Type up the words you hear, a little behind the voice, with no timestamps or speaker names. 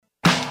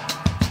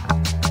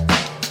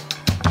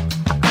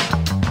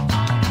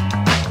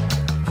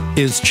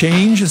Is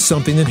change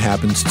something that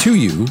happens to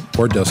you,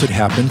 or does it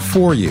happen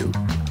for you?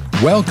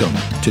 Welcome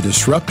to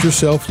Disrupt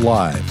Yourself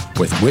Live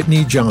with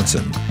Whitney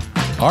Johnson.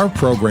 Our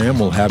program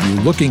will have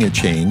you looking at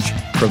change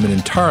from an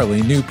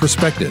entirely new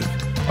perspective,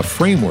 a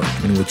framework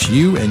in which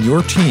you and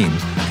your team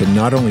can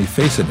not only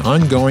face an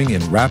ongoing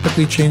and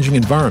rapidly changing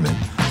environment,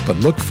 but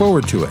look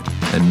forward to it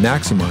and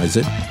maximize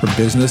it for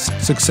business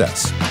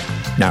success.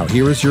 Now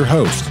here is your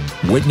host,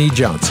 Whitney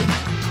Johnson.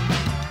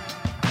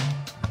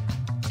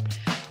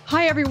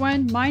 Hi,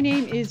 everyone. My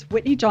name is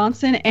Whitney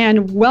Johnson,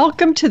 and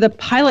welcome to the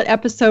pilot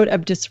episode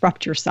of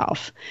Disrupt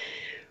Yourself.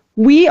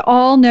 We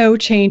all know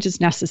change is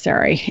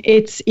necessary.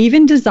 It's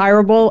even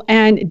desirable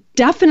and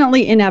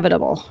definitely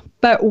inevitable.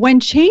 But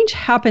when change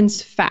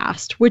happens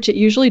fast, which it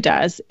usually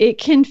does, it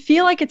can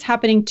feel like it's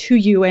happening to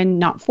you and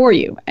not for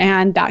you.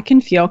 And that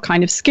can feel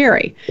kind of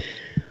scary.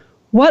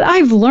 What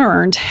I've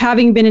learned,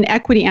 having been an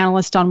equity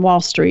analyst on Wall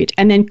Street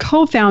and then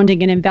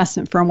co-founding an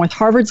investment firm with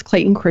Harvard's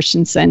Clayton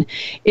Christensen,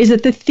 is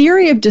that the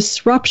theory of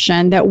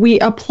disruption that we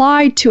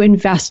apply to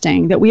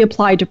investing, that we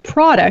apply to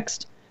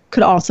products,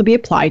 could also be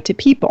applied to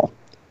people.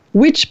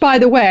 Which, by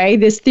the way,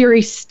 this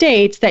theory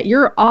states that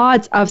your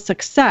odds of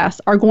success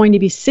are going to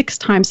be 6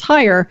 times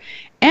higher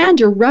and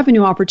your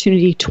revenue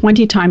opportunity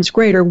 20 times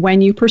greater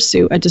when you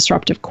pursue a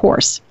disruptive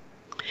course.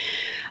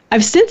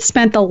 I've since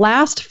spent the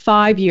last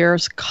 5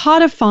 years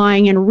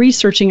codifying and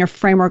researching a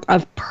framework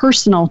of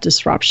personal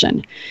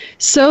disruption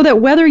so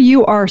that whether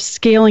you are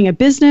scaling a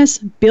business,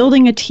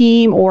 building a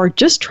team, or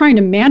just trying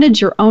to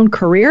manage your own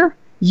career,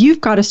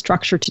 you've got a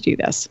structure to do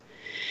this.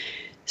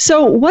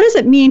 So what does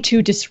it mean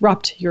to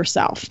disrupt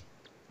yourself?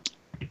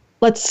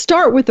 Let's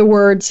start with the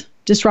words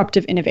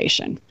disruptive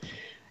innovation.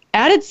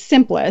 At its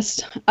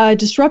simplest,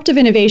 disruptive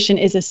innovation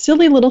is a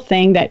silly little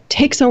thing that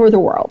takes over the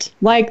world,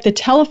 like the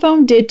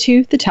telephone did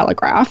to the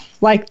telegraph,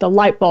 like the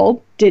light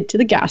bulb did to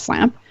the gas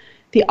lamp,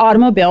 the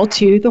automobile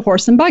to the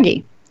horse and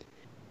buggy.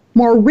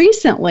 More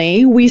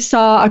recently, we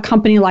saw a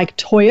company like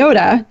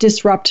Toyota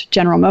disrupt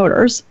General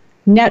Motors,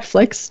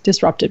 Netflix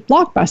disrupted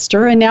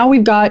Blockbuster, and now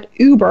we've got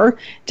Uber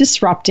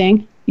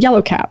disrupting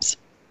yellow cabs.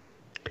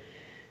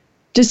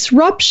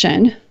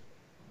 Disruption,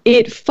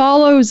 it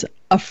follows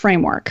a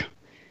framework.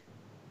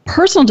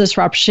 Personal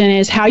disruption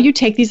is how you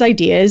take these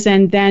ideas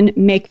and then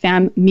make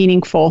them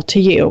meaningful to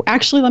you.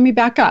 Actually, let me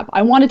back up.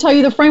 I want to tell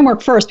you the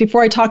framework first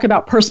before I talk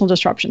about personal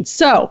disruption.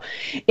 So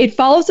it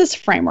follows this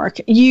framework.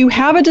 You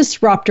have a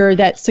disruptor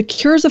that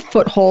secures a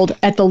foothold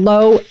at the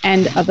low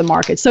end of the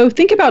market. So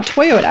think about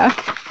Toyota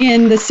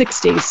in the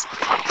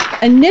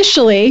 60s.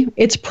 Initially,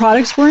 its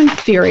products were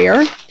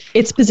inferior.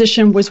 Its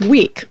position was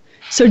weak.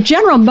 So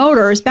General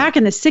Motors, back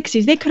in the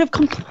 60s, they could have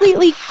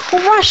completely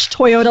crushed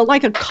Toyota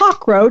like a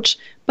cockroach,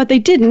 but they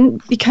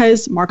didn't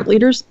because market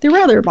leaders, they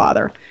rather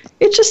bother.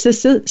 It's just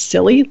this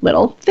silly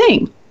little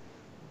thing.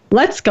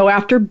 Let's go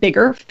after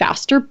bigger,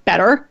 faster,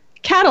 better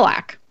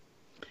Cadillac.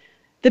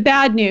 The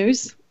bad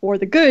news, or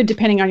the good,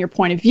 depending on your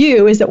point of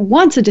view, is that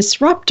once a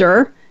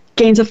disruptor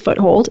gains a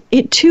foothold,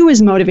 it too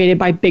is motivated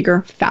by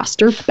bigger,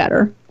 faster,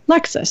 better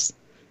Lexus.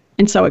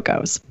 And so it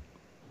goes.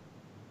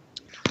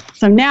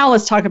 So now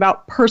let's talk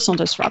about personal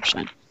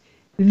disruption.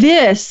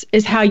 This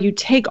is how you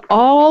take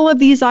all of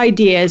these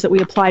ideas that we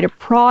apply to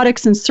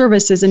products and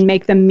services and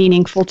make them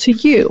meaningful to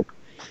you.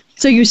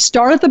 So you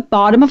start at the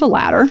bottom of a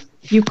ladder,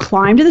 you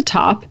climb to the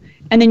top,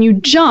 and then you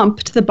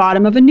jump to the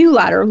bottom of a new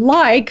ladder,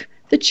 like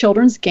the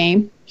children's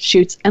game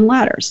Chutes and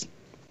Ladders.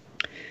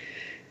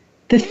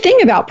 The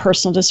thing about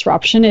personal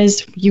disruption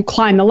is you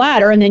climb the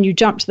ladder and then you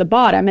jump to the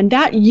bottom, and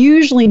that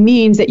usually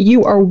means that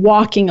you are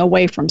walking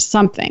away from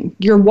something.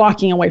 You're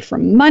walking away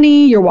from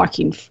money, you're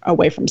walking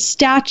away from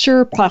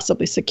stature,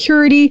 possibly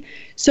security.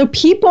 So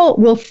people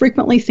will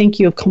frequently think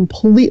you have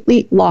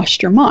completely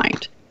lost your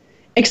mind,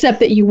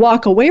 except that you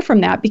walk away from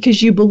that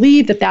because you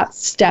believe that that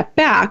step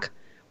back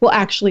will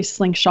actually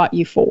slingshot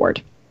you forward.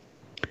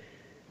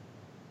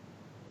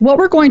 What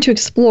we're going to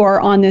explore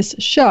on this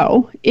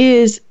show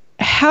is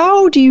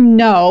how do you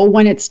know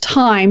when it's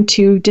time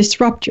to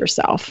disrupt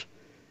yourself?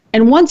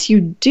 And once you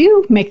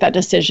do make that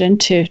decision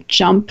to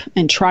jump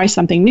and try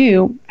something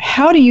new,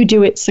 how do you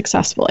do it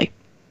successfully?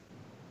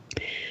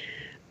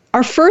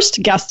 Our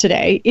first guest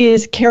today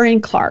is Carine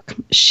Clark.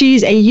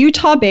 She's a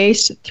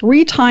Utah-based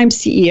 3-time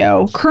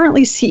CEO,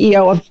 currently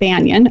CEO of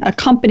Banyan, a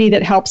company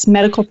that helps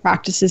medical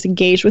practices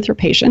engage with their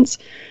patients.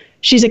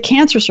 She's a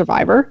cancer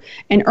survivor,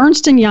 an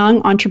Ernst &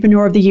 Young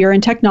Entrepreneur of the Year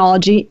in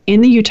Technology in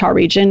the Utah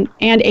region,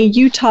 and a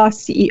Utah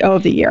CEO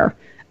of the Year.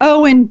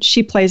 Oh, and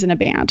she plays in a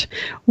band.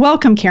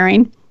 Welcome,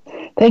 Carine.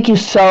 Thank you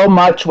so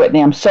much,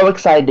 Whitney. I'm so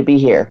excited to be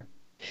here.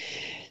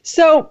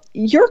 So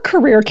your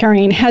career,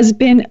 Carine, has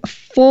been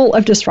full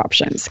of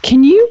disruptions.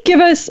 Can you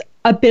give us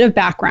a bit of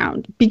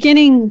background,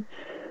 beginning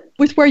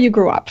with where you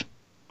grew up?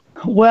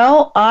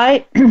 Well,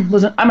 I'm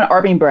an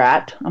Army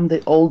brat. I'm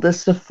the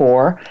oldest of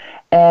 4.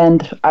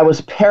 And I was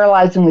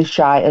paralyzingly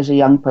shy as a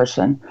young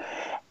person.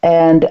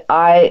 And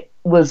I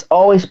was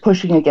always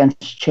pushing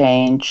against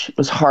change. It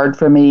was hard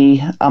for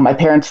me. My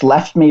parents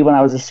left me when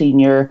I was a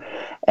senior.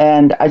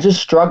 And I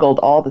just struggled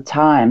all the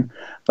time.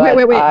 But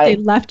wait. They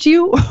left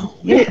you?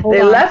 Yeah,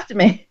 they left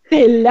me.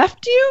 They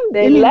left you?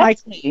 They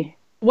left me.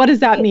 What does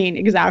that mean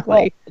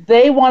exactly? Well,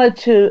 they wanted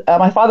to,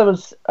 my father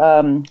was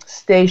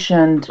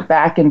stationed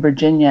back in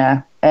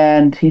Virginia,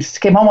 and he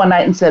came home one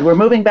night and said, we're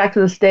moving back to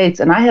the States.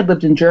 And I had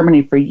lived in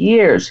Germany for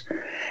years.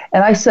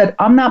 And I said,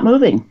 I'm not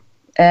moving.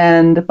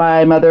 And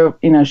my mother,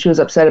 she was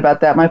upset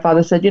about that. My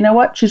father said, you know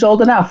what? She's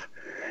old enough.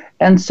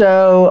 And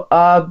so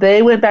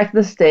they went back to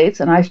the States,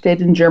 and I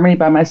stayed in Germany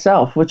by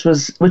myself, which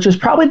was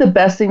probably the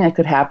best thing that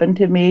could happen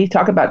to me.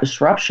 Talk about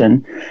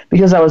disruption,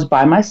 because I was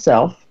by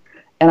myself.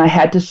 And I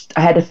had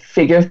to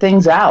figure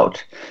things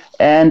out.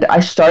 And I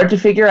started to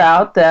figure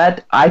out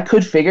that I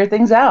could figure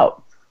things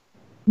out.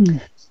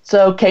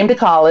 So came to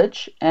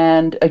college,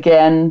 and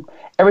again,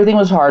 everything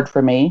was hard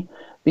for me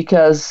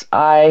because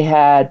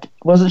I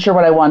wasn't sure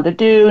what I wanted to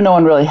do. No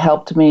one really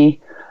helped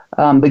me.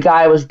 The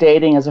guy I was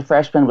dating as a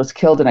freshman was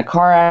killed in a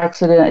car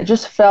accident. It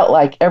just felt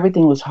like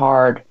everything was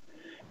hard.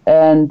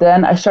 And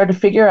then I started to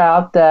figure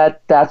out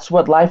that that's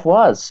what life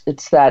was.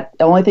 It's that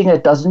the only thing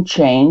that doesn't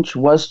change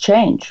was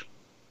change.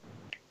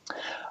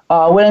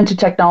 Went into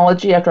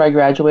technology after I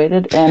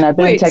graduated, and I've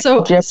been in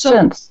technology ever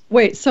since.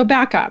 Wait, so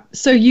back up.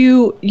 So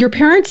your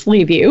parents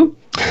leave you,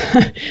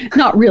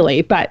 not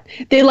really, but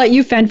they let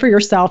you fend for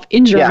yourself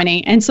in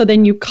Germany, and so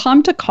then you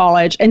come to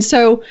college, and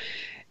so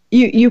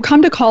you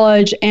come to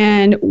college,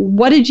 and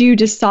what did you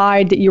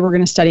decide that you were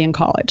going to study in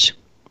college?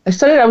 I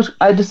decided I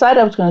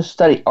was going to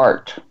study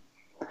art,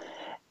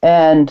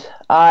 and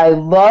I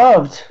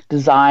loved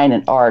design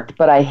and art,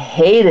 but I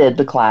hated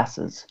the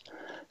classes.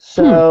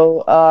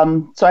 So,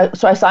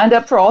 so I signed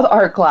up for all the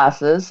art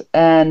classes,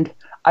 and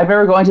I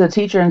remember going to the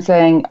teacher and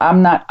saying,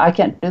 I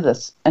can't do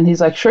this. And he's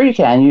like, sure you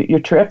can,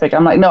 you're terrific.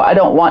 I'm like, no, I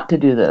don't want to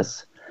do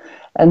this.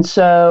 And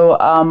so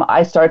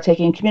I started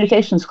taking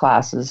communications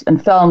classes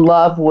and fell in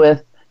love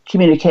with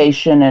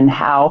communication and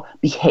how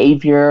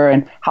behavior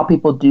and how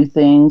people do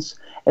things.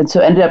 And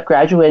so ended up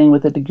graduating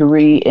with a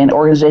degree in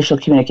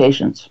organizational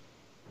communications.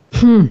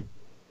 Went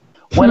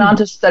on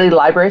to study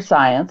library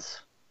science.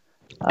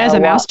 As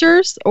a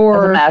master's,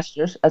 or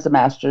as a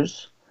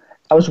master's,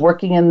 I was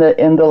working in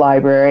the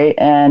library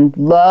and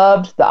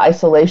loved the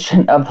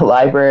isolation of the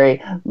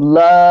library,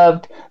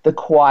 loved the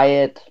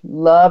quiet,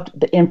 loved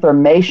the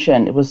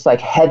information. It was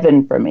like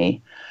heaven for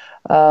me.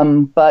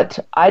 But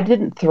I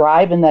didn't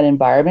thrive in that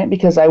environment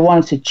because I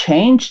wanted to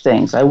change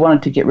things. I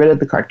wanted to get rid of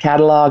the card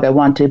catalog. I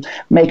wanted to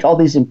make all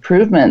these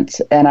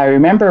improvements. And I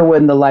remember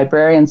when the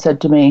librarian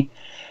said to me,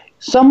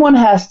 someone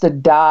has to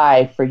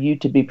die for you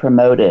to be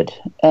promoted.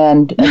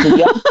 And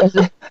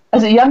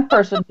as a young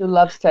person who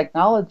loves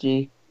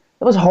technology,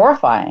 it was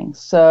horrifying.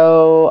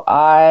 So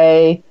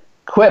I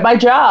quit my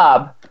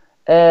job.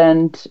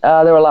 And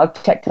there were a lot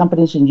of tech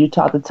companies in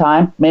Utah at the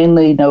time,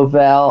 mainly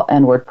Novell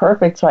and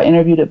WordPerfect. So I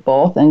interviewed at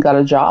both and got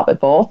a job at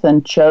both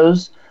and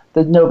chose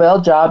the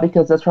Novell job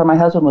because that's where my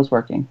husband was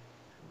working.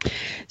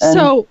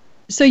 And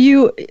So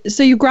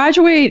you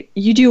graduate,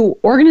 you do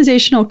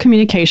organizational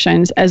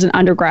communications as an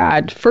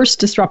undergrad, first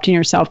disrupting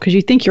yourself because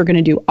you think you're going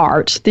to do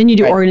art. Then you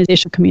do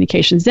organizational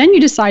communications. Then you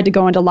decide to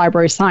go into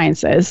library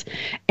sciences.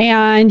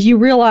 And you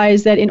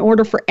realize that in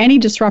order for any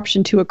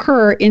disruption to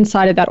occur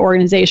inside of that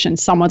organization,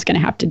 someone's going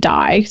to have to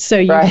die. So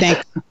you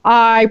think,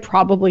 I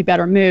probably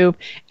better move.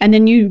 And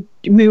then you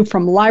move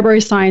from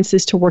library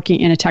sciences to working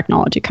in a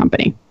technology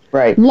company.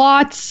 Right.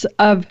 Lots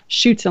of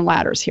chutes and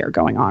ladders here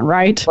going on,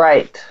 right?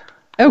 Right.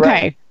 Okay.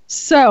 Right.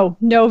 So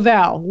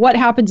Novell, what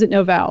happens at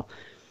Novell?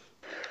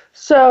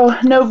 So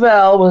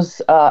Novell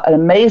was an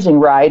amazing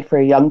ride for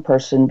a young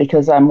person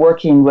because I'm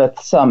working with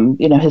some,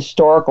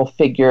 historical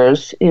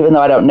figures, even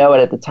though I don't know it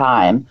at the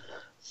time.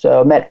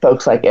 So I met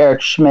folks like Eric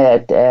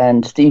Schmidt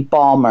and Steve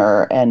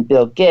Ballmer and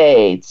Bill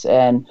Gates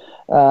and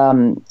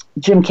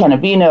Jim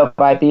Canavino of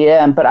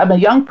IBM. But I'm a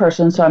young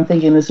person, so I'm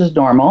thinking this is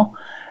normal.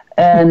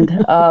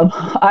 And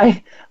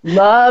I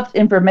loved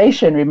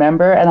information,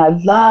 remember? And I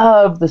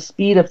love the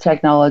speed of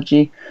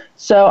technology.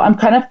 So I'm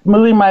kind of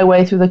moving my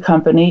way through the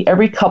company.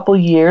 Every couple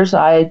years,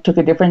 I took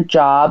a different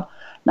job,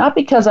 not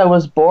because I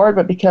was bored,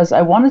 but because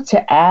I wanted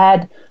to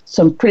add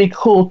some pretty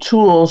cool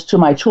tools to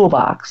my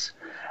toolbox.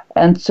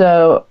 And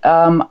so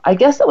I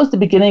guess that was the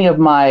beginning of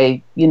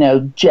my,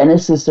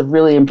 genesis of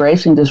really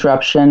embracing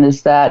disruption,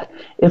 is that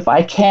if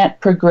I can't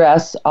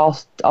progress,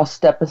 I'll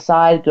step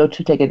aside, go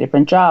to take a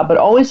different job, but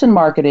always in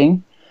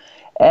marketing.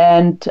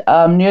 And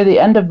near the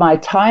end of my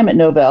time at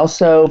Novell,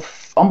 so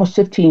almost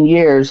 15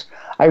 years,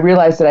 I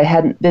realized that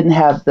I didn't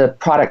have the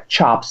product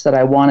chops that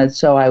I wanted,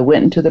 so I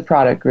went into the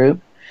product group.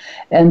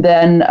 And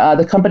then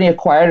the company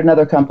acquired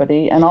another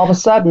company, and all of a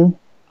sudden,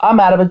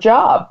 I'm out of a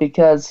job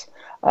because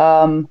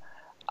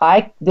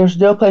there's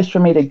no place for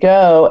me to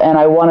go, and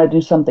I want to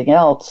do something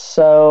else.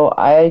 So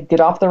I get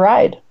off the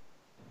ride.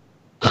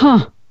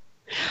 Huh.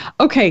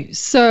 Okay,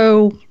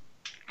 so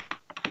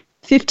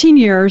 15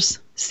 years,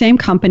 same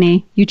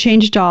company. You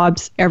change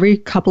jobs every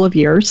couple of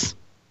years.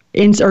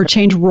 or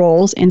change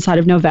roles inside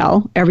of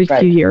Novell every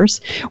few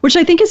years, which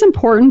I think is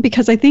important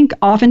because I think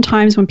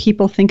oftentimes when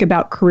people think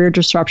about career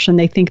disruption,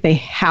 they think they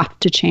have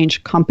to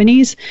change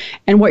companies.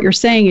 And what you're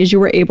saying is you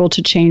were able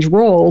to change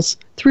roles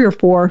 3 or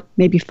 4,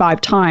 maybe 5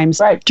 times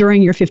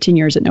during your 15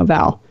 years at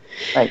Novell.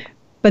 Right.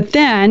 But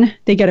then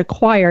they get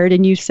acquired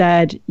and you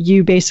said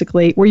you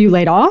basically, were you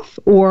laid off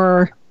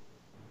or?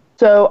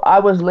 So I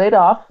was laid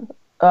off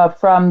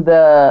from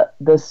the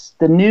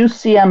new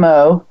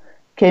CMO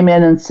came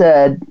in and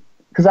said,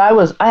 because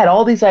I had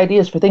all these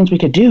ideas for things we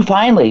could do,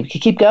 finally, we could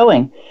keep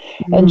going.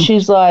 Mm-hmm. And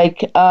she's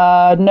like,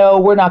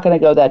 no, we're not going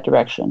to go that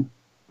direction.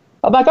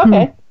 I'm like,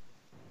 okay.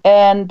 Mm-hmm.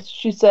 And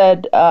she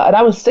said, and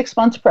I was 6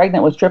 months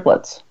pregnant with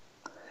triplets.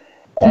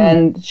 Mm-hmm.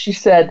 And she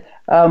said,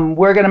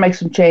 we're going to make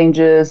some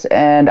changes.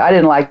 And I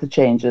didn't like the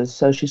changes.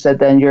 So she said,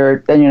 then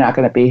you're not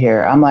going to be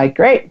here. I'm like,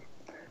 great.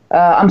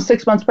 I'm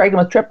 6 months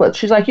pregnant with triplets.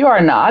 She's like, you are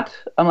not.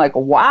 I'm like,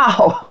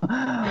 wow,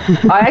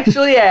 I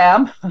actually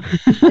am.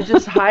 I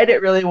just hide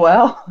it really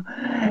well.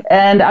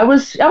 And I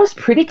was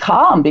pretty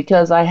calm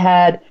because I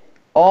had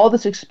all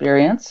this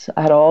experience.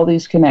 I had all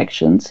these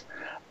connections,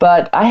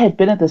 but I had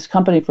been at this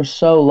company for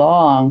so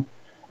long.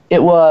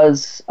 It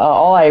was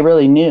all I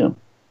really knew.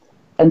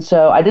 And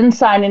so I didn't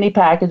sign any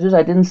packages.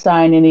 I didn't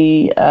sign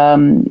any,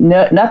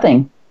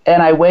 nothing.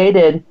 And I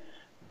waited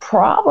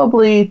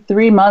probably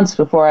 3 months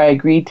before I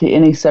agreed to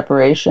any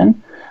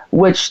separation,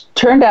 which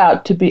turned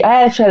out to be,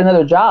 I actually had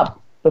another job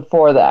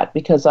before that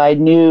because I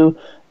knew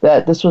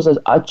that this was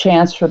a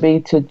chance for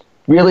me to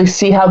really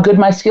see how good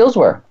my skills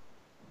were.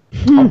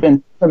 I've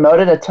been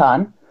promoted a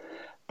ton,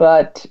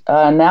 but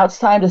now it's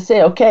time to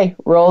say, okay,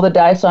 roll the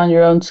dice on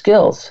your own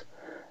skills.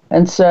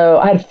 And so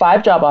I had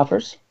 5 job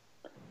offers,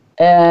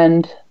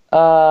 and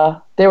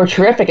they were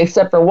terrific,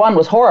 except for one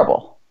was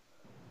horrible.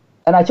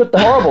 And I took the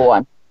horrible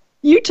one.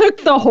 You took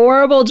the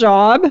horrible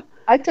job?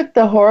 I took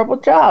the horrible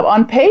job.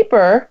 On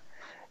paper,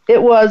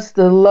 it was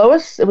the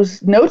lowest. It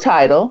was no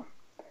title.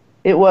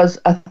 It was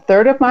a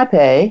third of my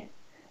pay.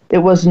 It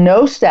was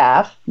no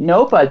staff,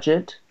 no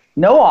budget,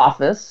 no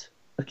office,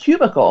 a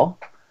cubicle.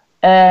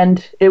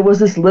 And it was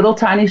this little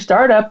tiny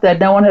startup that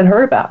no one had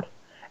heard about.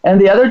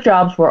 And the other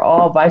jobs were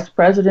all vice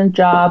president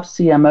jobs,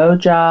 CMO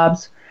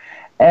jobs.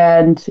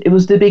 And it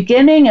was the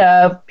beginning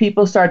of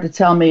people started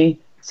to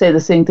say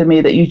the thing to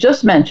me that you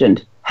just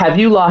mentioned. Have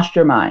you lost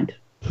your mind?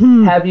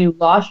 Have you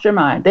lost your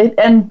mind?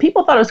 And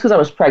people thought it was because I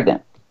was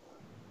pregnant.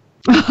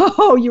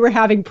 Oh, you were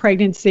having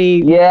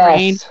pregnancy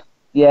brain.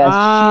 Yes.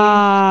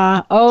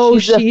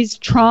 She's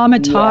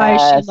traumatized.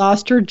 Yes. She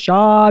lost her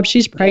job.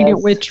 She's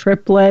pregnant with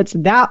triplets.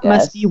 That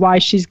must be why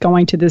she's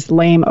going to this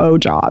lame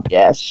job.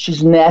 Yes,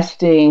 she's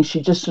nesting.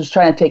 She just was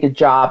trying to take a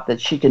job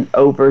that she can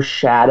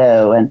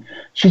overshadow, and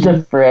she's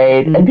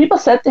afraid. And people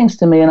said things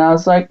to me, and I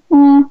was like,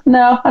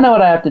 no, I know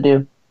what I have to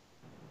do.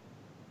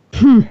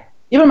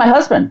 Even my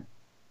husband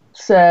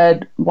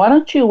said, why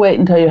don't you wait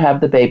until you have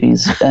the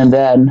babies and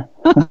then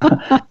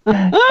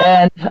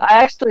and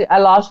I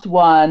lost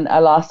one. I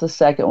lost the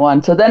second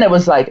one. So then it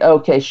was like,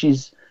 okay,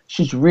 she's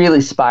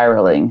really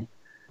spiraling.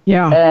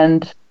 Yeah.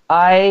 And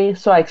I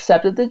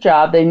accepted the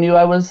job. They knew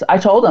I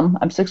told them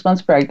I'm 6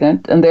 months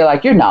pregnant, and they're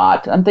like, you're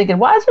not. I'm thinking,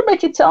 why is everybody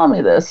keep telling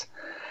me this?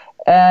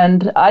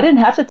 And I didn't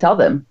have to tell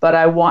them, but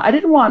I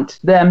didn't want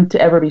them to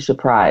ever be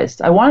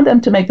surprised. I wanted them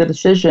to make the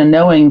decision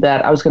knowing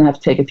that I was going to have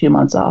to take a few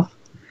months off.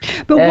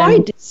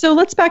 But so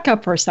let's back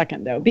up for a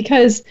second though,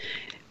 because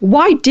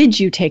why did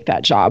you take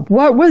that job?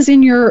 What was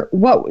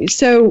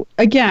so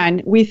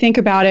again, we think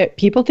about it,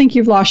 people think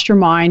you've lost your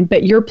mind,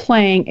 but you're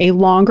playing a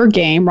longer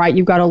game, right?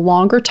 You've got a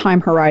longer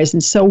time horizon.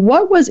 So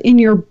what was in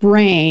your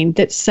brain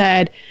that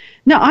said,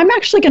 no, I'm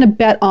actually going to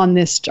bet on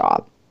this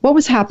job? What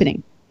was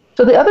happening?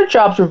 So the other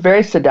jobs were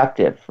very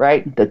seductive,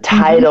 right? The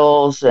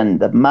titles and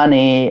the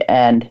money,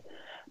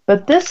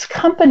 but this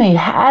company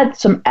had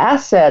some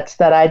assets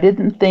that I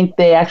didn't think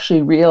they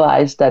actually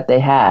realized that they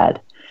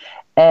had.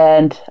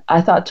 And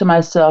I thought to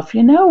myself,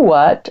 you know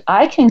what?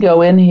 I can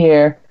go in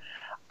here.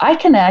 I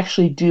can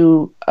actually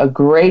do a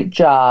great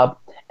job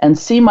and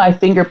see my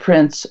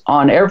fingerprints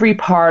on every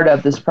part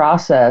of this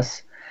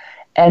process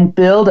and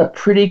build a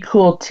pretty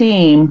cool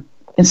team.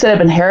 Instead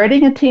of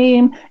inheriting a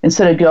team,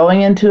 instead of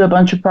going into a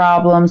bunch of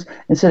problems,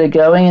 instead of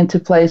going into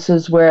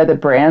places where the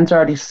brand's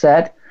already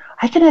set,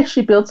 I can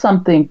actually build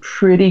something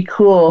pretty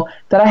cool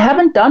that I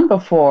haven't done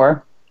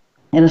before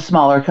in a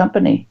smaller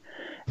company.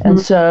 And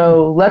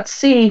so let's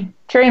see,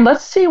 Carine,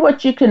 let's see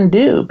what you can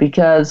do,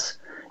 because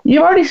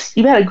you've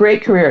had a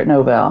great career at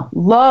Novell.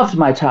 Loved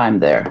my time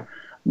there.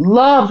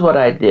 Loved what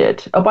I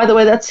did. Oh, by the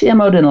way, that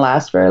CMO didn't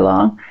last very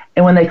long.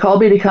 And when they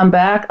called me to come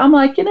back, I'm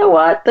like, you know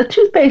what? The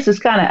toothpaste is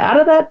kind of out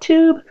of that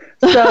tube.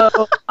 So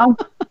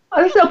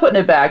there's no putting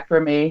it back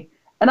for me.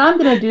 And I'm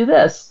going to do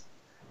this.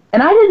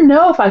 And I didn't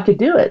know if I could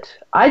do it.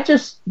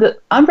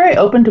 I'm very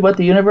open to what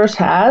the universe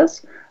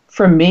has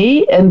for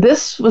me. And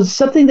this was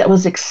something that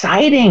was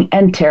exciting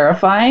and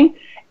terrifying.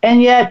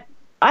 And yet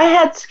I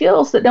had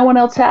skills that no one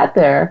else had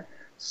there.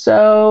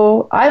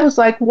 So I was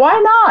like, why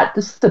not?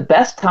 This is the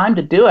best time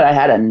to do it. I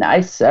had a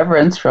nice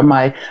severance from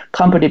my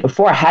company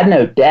before. I had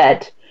no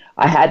debt.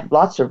 I had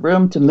lots of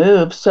room to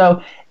move.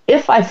 So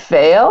if I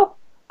fail,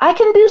 I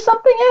can do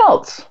something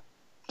else.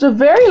 It's a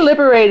very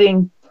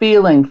liberating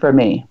feeling for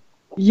me.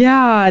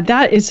 Yeah,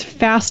 that is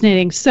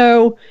fascinating.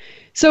 So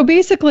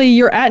basically,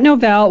 you're at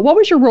Novell. What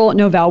was your role at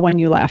Novell when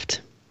you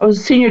left? I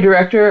was senior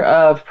director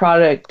of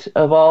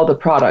all the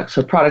products,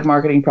 so product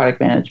marketing, product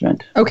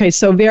management. Okay,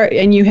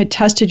 and you had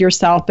tested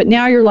yourself, but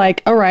now you're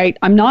like, all right,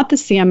 I'm not the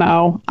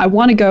CMO. I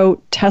want to go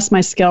test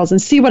my skills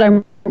and see what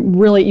you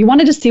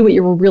wanted to see what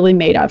you were really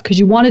made of, because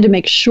you wanted to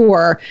make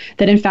sure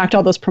that in fact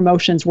all those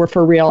promotions were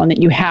for real and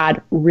that you had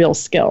real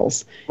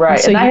skills.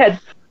 Right, and I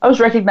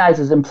was recognized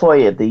as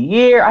Employee of the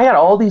Year. I had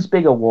all these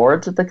big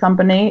awards at the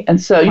company,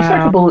 and so you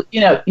start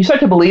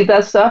to believe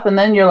that stuff, and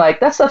then you're like,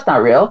 that stuff's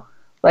not real.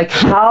 Like,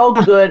 how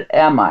good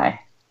am I?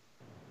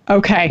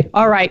 Okay.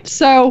 All right.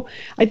 So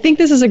I think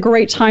this is a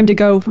great time to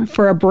go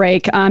for a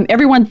break.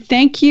 Everyone,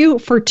 thank you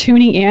for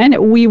tuning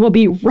in. We will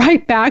be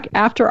right back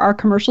after our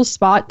commercial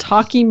spot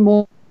talking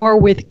more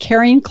with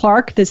Carine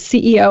Clark, the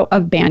CEO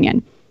of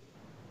Banyan.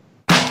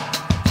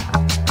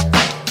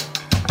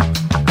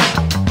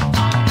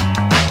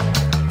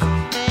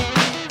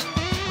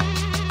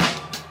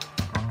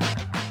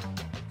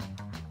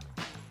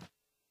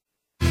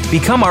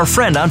 Become our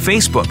friend on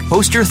Facebook.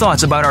 Post your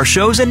thoughts about our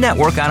shows and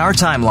network on our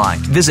timeline.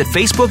 Visit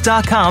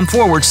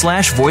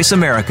facebook.com/Voice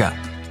America.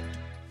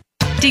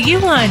 Do you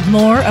want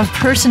more of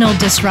personal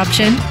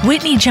disruption?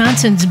 Whitney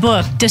Johnson's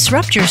book,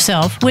 Disrupt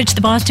Yourself, which the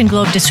Boston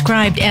Globe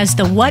described as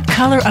the What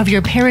Color of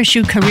Your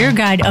Parachute Career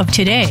Guide of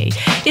Today,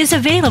 is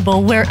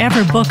available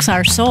wherever books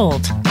are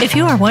sold. If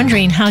you are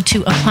wondering how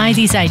to apply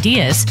these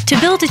ideas to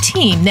build a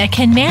team that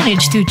can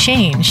manage through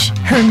change,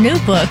 her new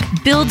book,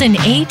 Build an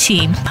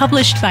A-Team,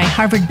 published by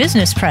Harvard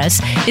Business Press,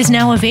 is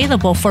now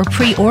available for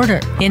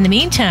pre-order. In the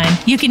meantime,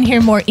 you can hear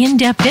more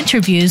in-depth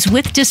interviews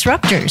with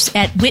disruptors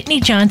at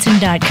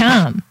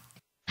whitneyjohnson.com.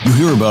 You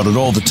hear about it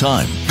all the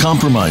time.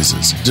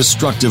 Compromises,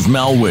 destructive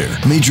malware,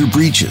 major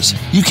breaches.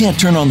 You can't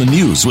turn on the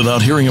news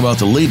without hearing about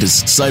the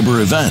latest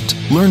cyber event.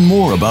 Learn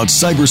more about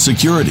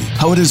cybersecurity,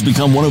 how it has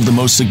become one of the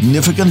most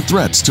significant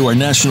threats to our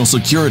national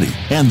security,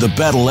 and the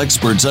battle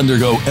experts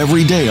undergo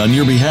every day on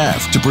your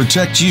behalf to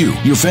protect you,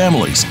 your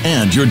families,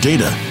 and your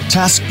data.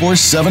 Task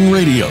Force 7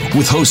 Radio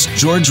with host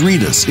George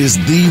Reedus is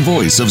the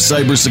voice of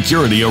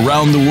cybersecurity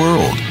around the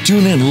world.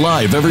 Tune in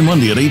live every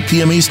Monday at 8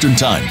 p.m. Eastern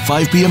Time,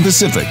 5 p.m.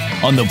 Pacific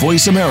on the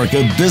Voice America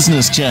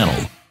Business Channel.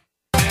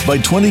 By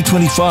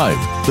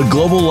 2025, the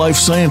global life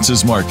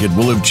sciences market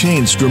will have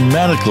changed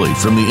dramatically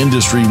from the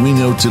industry we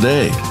know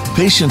today.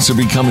 Patients are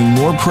becoming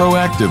more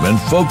proactive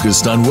and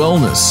focused on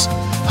wellness.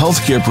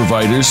 Healthcare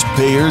providers,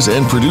 payers,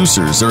 and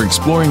producers are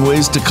exploring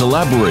ways to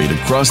collaborate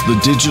across the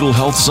digital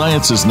health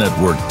sciences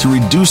network to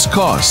reduce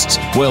costs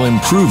while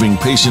improving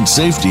patient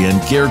safety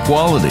and care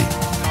quality.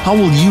 How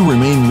will you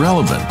remain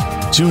relevant?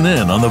 Tune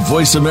in on the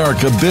Voice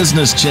America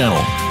Business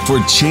Channel for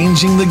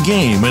Changing the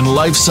Game in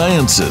Life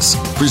Sciences,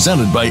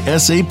 presented by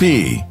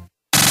SAP.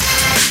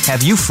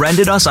 Have you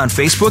friended us on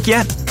Facebook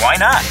yet? Why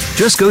not?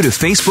 Just go to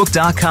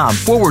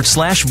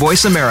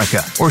facebook.com/Voice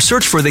America or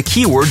search for the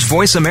keywords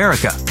Voice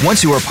America.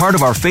 Once you are part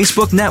of our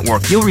Facebook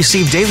network, you'll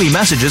receive daily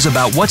messages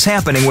about what's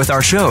happening with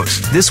our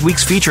shows, this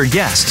week's featured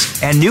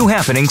guests, and new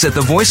happenings at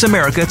the Voice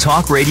America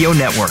Talk Radio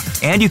Network.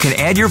 And you can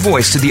add your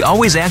voice to the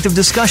always active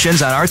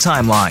discussions on our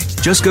timeline.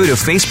 Just go to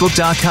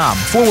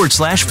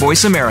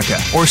facebook.com/Voice America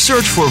or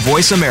search for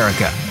Voice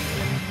America.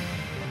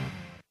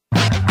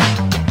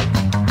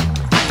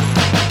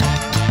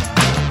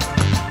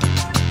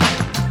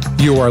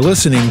 You are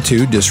listening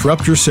to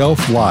Disrupt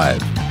Yourself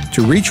Live.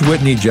 To reach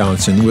Whitney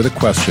Johnson with a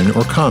question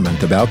or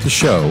comment about the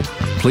show,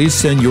 please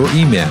send your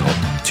email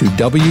to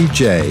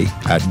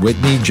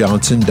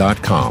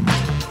wj@whitneyjohnson.com.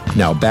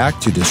 Now back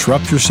to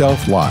Disrupt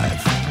Yourself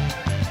Live.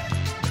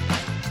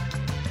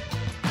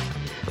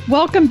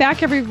 Welcome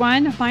back,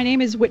 everyone. My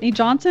name is Whitney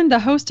Johnson, the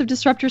host of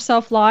Disrupt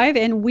Yourself Live,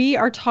 and we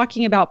are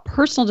talking about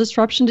personal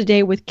disruption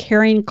today with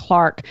Carine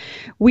Clark.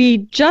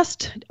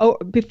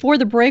 Before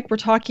the break, we're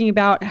talking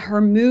about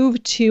her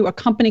move to a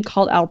company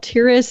called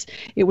Altiris.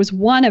 It was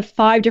one of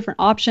 5 different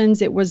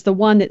options. It was the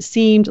one that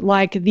seemed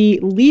like the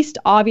least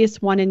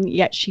obvious one, and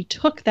yet she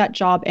took that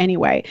job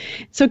anyway.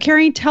 So,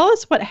 Carine, tell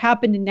us what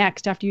happened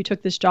next after you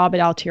took this job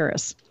at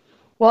Altiris.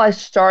 Well, I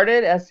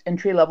started as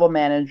entry-level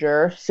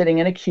manager, sitting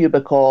in a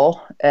cubicle,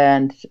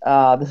 and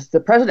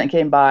the president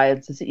came by,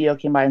 the CEO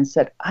came by and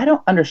said, "I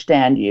don't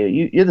understand you.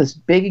 You're this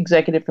big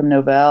executive from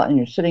Novell, and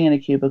you're sitting in a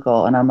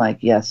cubicle." And I'm like,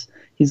 "Yes."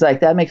 He's like,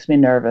 "That makes me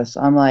nervous."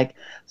 I'm like,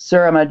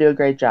 "Sir, I'm going to do a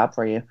great job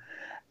for you."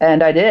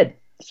 And I did.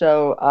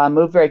 So I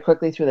moved very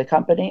quickly through the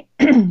company.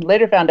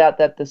 Later found out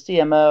that the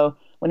CMO,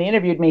 when he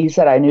interviewed me, he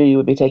said, "I knew you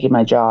would be taking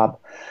my job."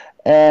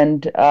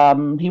 And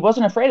he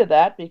wasn't afraid of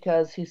that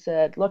because he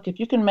said, "Look,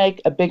 if you can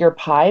make a bigger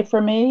pie for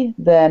me,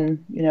 then,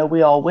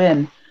 we all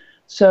win."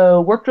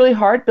 So worked really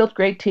hard, built a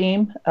great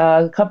team.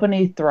 The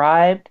company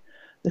thrived.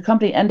 The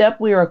company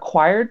we were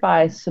acquired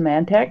by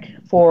Symantec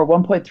for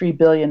 $1.3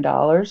 billion.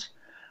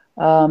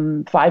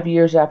 5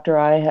 years after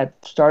I had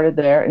started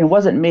there. And it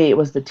wasn't me, it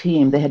was the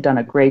team. They had done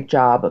a great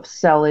job of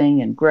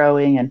selling and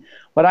growing. And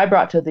what I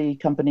brought to the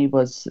company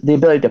was the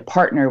ability to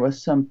partner with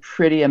some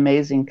pretty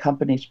amazing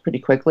companies pretty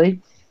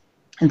quickly.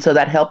 And so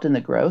that helped in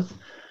the growth.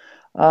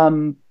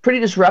 Pretty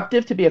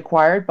disruptive to be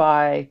acquired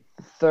by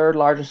the third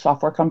largest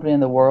software company in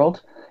the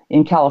world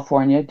in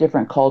California,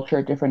 different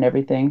culture, different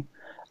everything.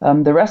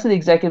 The rest of the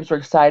executives were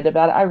excited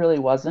about it. I really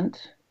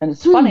wasn't. And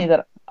it's funny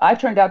that I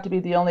turned out to be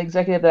the only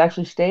executive that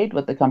actually stayed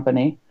with the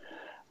company.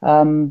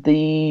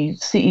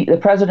 The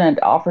president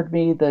offered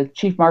me the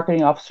chief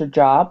marketing officer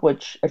job,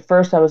 which at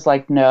first I was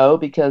like, no,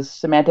 because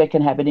Symantec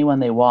can have anyone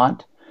they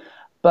want.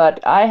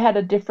 But I had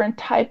a different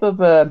type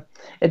of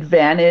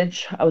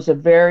advantage. I was a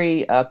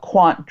very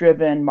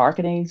quant-driven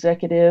marketing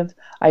executive.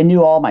 I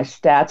knew all my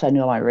stats. I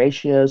knew all my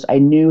ratios. I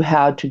knew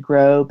how to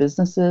grow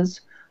businesses.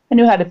 I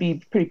knew how to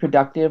be pretty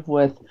productive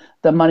with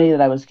the money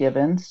that I was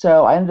given.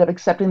 So I ended up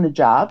accepting the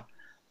job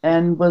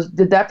and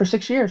did that for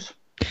 6 years.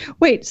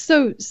 Wait,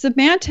 so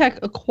Symantec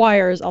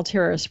acquires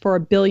Altiris for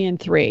 $1.3 billion.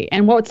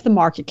 And what's the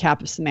market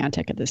cap of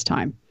Symantec at this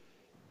time?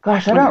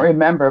 Gosh, I don't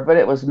remember, but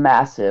it was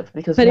massive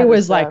But it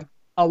was like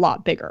a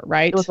lot bigger,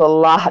 right? It was a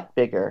lot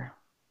bigger.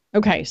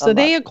 Okay, so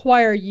they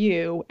acquire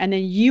you, and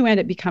then you end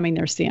up becoming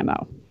their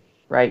CMO.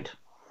 Right.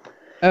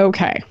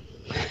 Okay.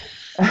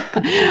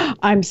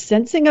 I'm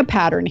sensing a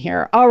pattern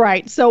here. All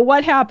right, so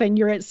what happened?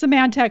 You're at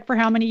Symantec for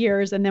how many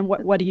years, and then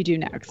what do you do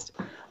next?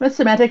 I'm at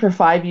Symantec for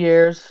 5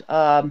 years.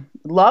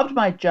 Loved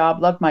my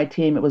job, loved my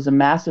team. It was a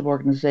massive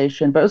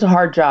organization, but it was a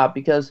hard job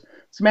because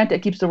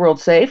Symantec keeps the world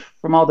safe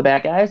from all the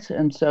bad guys,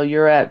 and so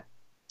you're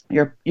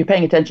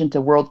paying attention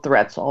to world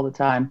threats all the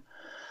time.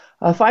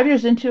 5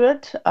 years into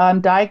it,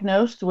 I'm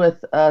diagnosed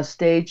with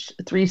stage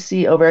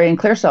 3C ovarian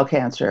clear cell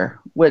cancer,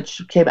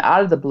 which came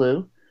out of the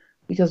blue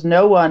because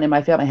no one in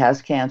my family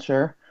has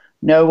cancer.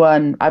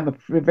 I have a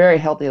very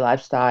healthy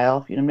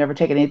lifestyle. I've never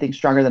taken anything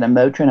stronger than a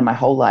Motrin in my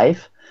whole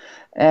life.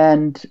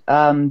 And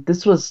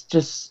this was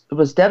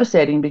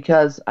devastating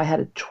because I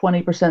had a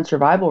 20%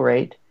 survival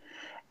rate.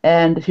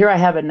 And here I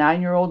have a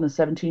 9-year-old and a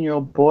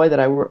 17-year-old boys that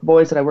I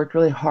worked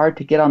really hard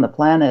to get on the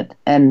planet.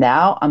 And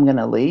now I'm going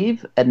to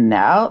leave. And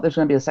now there's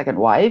going to be a second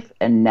wife.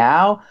 And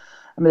now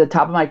I'm at the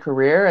top of my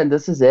career. And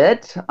this is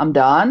it. I'm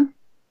done.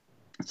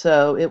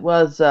 So it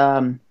was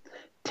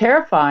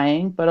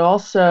terrifying, but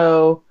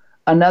also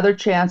another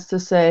chance to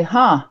say,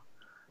 how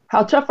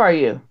tough are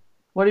you?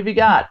 What have you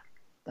got?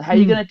 How are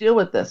you going to deal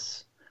with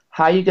this?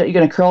 You're going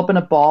to curl up in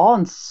a ball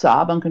and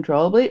sob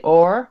uncontrollably?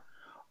 Or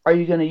are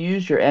you going to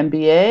use your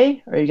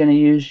MBA? Are you going to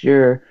use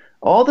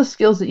all the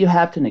skills that you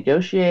have to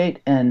negotiate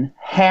and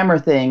hammer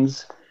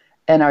things?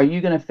 And are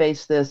you going to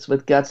face this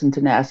with guts and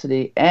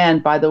tenacity?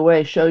 And by the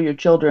way, show your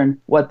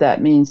children what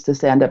that means to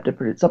stand up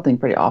to something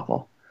pretty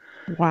awful.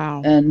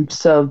 Wow. And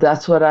so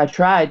that's what I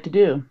tried to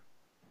do.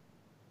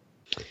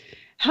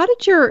 How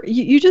did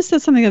you just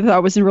said something that I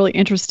thought was really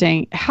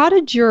interesting. How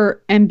did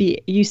your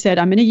MBA, you said,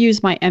 I'm going to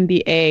use my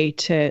MBA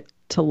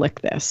to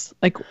lick this.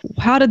 Like,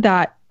 how did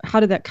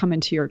that come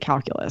into your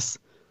calculus?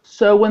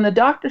 So when the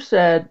doctor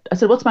said, I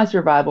said, what's my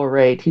survival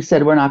rate? He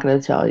said, we're not going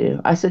to tell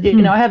you. I said,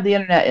 I have the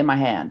internet in my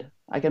hand.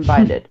 I can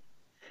find it.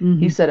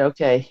 He said,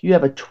 okay, you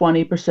have a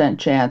 20%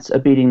 chance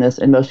of beating this,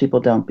 and most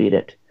people don't beat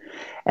it.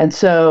 And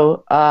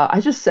so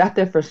I just sat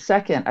there for a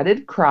second. I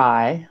didn't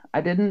cry. I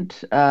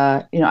didn't,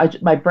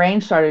 my brain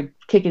started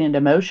kicking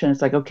into motion.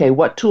 It's like, okay,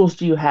 what tools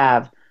do you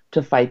have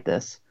to fight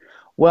this?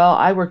 Well,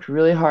 I worked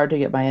really hard to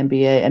get my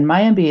MBA, and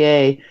my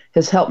MBA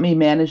has helped me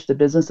manage the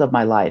business of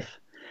my life.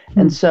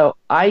 And so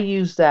I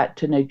use that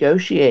to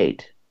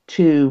negotiate,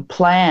 to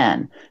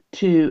plan,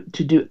 to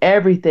do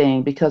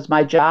everything, because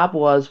my job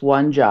was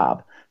one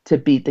job: to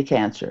beat the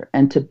cancer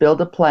and to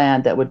build a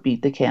plan that would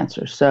beat the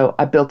cancer. So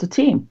I built a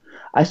team.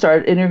 I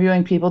started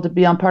interviewing people to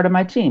be on part of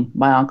my team: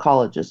 my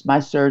oncologist, my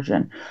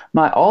surgeon,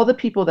 all the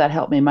people that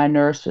helped me, my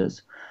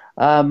nurses.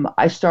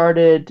 I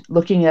started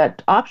looking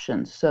at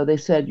options. So they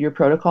said, your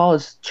protocol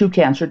is 2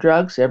 cancer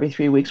drugs every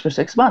 3 weeks for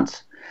 6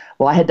 months.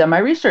 Well, I had done my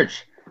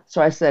research.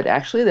 So I said,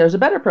 actually, there's a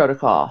better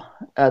protocol.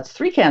 It's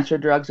 3 cancer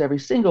drugs every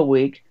single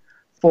week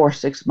for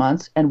 6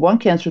 months and 1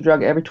 cancer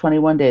drug every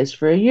 21 days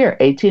for a year.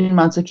 18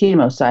 months of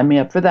chemo. Sign me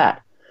up for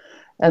that.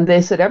 And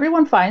they said,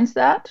 everyone finds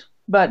that,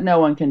 but no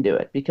one can do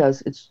it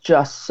because it's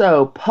just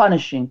so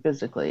punishing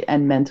physically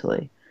and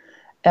mentally.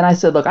 And I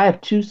said, look, I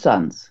have 2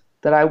 sons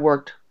that I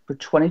worked for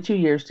 22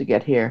 years to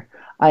get here.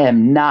 I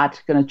am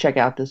not going to check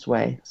out this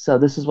way. So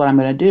this is what I'm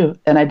going to do.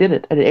 And I did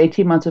it. I did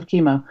 18 months of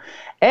chemo.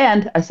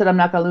 And I said, I'm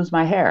not going to lose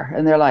my hair.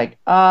 And they're like,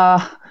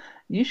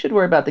 you should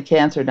worry about the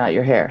cancer, not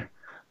your hair.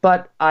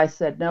 But I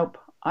said, nope.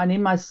 I need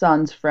my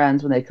son's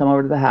friends when they come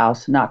over to the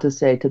house not to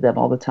say to them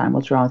all the time,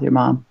 what's wrong with your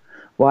mom?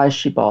 Why is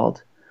she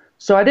bald?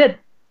 So I did.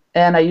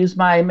 And I used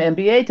my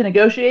MBA to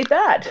negotiate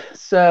that.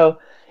 So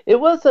it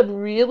was a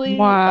really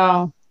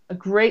a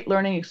great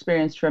learning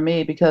experience for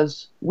me,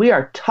 because we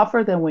are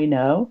tougher than we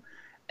know,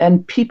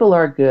 and people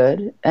are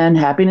good, and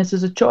happiness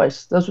is a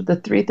choice. Those were the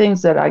 3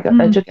 things that I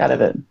took out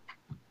of it.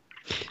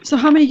 So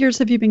how many years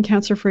have you been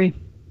cancer-free?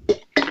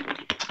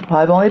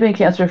 I've only been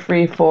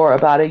cancer-free for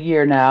about a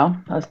year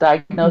now. I was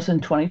diagnosed in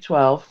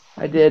 2012.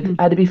 I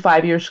had to be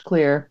 5 years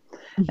clear.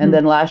 And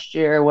then last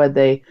year when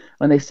they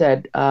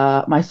said,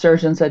 my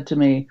surgeon said to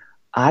me,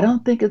 I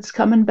don't think it's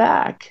coming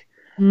back.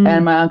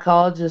 And my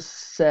oncologist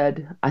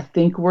said, I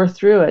think we're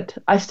through it.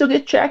 I still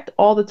get checked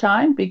all the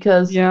time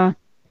because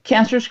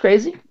cancer is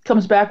crazy,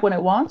 comes back when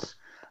it wants.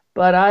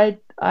 But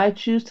I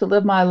choose to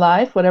live my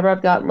life, whatever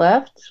I've got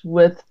left,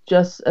 with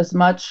just as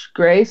much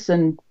grace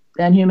and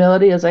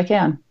humility as I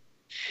can.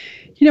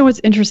 You know,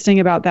 what's interesting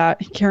about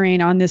that,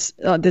 Carine, on this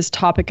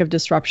topic of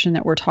disruption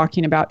that we're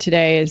talking about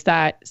today is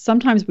that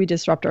sometimes we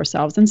disrupt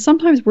ourselves and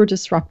sometimes we're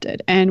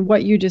disrupted. And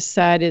what you just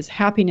said is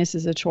happiness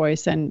is a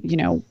choice. And, you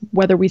know,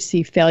 whether we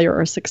see failure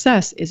or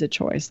success is a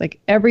choice. Like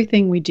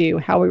everything we do,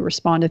 how we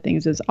respond to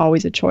things is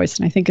always a choice.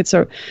 And I think it's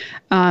a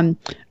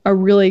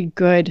really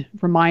good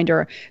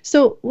reminder.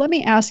 So let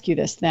me ask you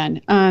this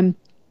then.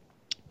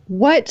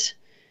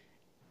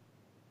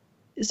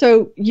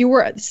 So you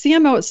were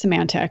CMO at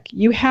Symantec,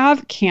 you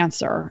have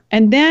cancer,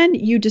 and then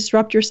you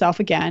disrupt yourself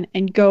again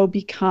and go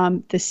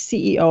become the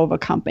CEO of a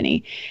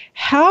company.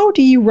 How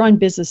do you run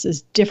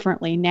businesses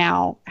differently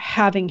now,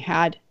 having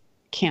had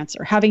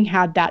cancer, having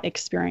had that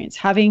experience,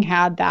 having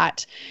had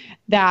that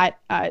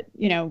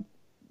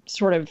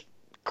sort of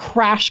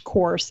crash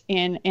course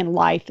in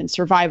life and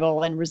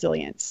survival and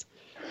resilience?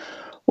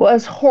 Well,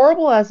 as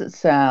horrible as it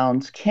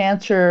sounds,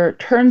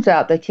 turns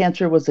out that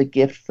cancer was a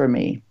gift for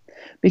me.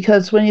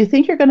 Because when you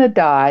think you're going to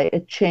die,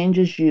 it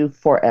changes you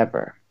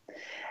forever.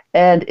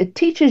 And it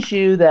teaches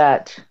you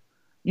that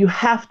you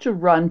have to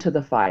run to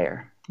the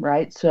fire,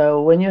 right?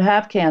 So when you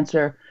have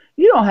cancer,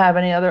 you don't have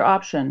any other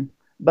option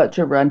but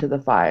to run to the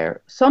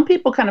fire. Some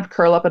people kind of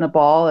curl up in a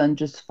ball and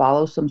just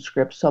follow some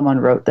script someone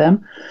wrote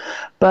them.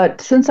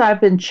 But since I've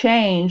been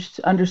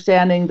changed,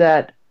 understanding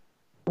that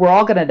we're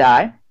all going to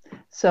die,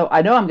 so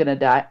I know I'm going to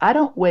die, I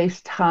don't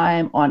waste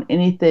time on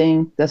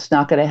anything that's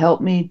not going to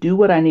help me do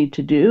what I need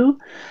to do,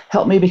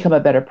 help me become a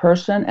better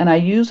person. And I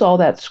use all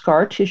that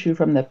scar tissue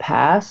from the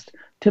past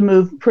to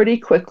move pretty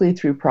quickly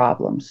through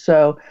problems.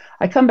 So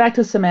I come back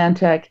to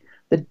Symantec.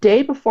 The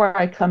day before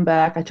I come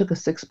back, I took a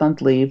 6-month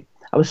leave.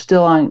 I was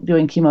still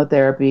doing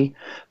chemotherapy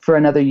for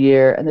another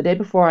year. And the day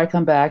before I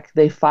come back,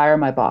 they fire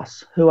my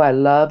boss, who I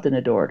loved and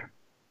adored.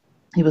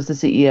 He was the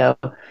CEO.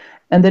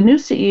 And the new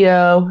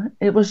CEO,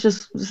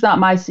 it's not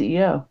my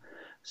CEO.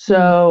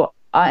 So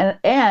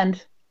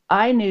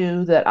I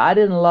knew that I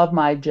didn't love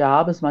my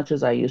job as much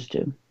as I used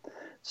to.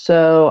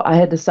 So I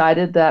had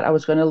decided that I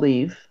was going to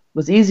leave. It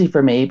was easy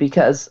for me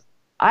because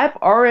I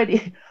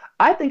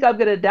think I'm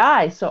going to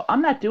die. So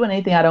I'm not doing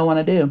anything I don't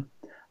want to do.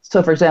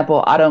 So for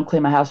example, I don't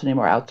clean my house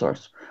anymore,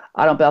 outsource.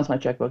 I don't balance my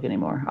checkbook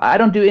anymore. I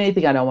don't do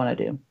anything I don't want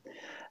to do.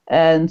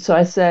 And so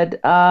I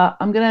said,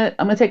 I'm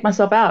gonna take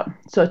myself out.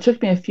 So it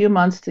took me a few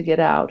months to get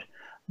out.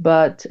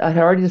 But I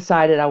had already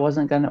decided I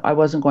wasn't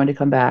going to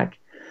come back.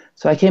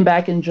 So I came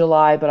back in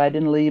July, but I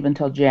didn't leave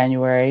until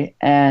January.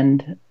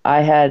 And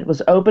I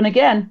was open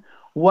again.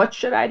 What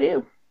should I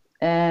do?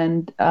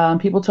 And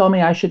people told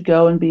me I should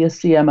go and be a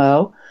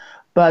CMO.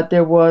 But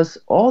there was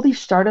all these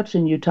startups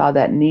in Utah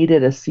that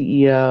needed a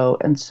CEO.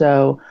 And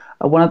so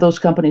one of those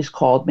companies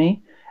called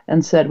me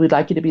and said, we'd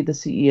like you to be the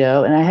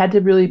CEO. And I had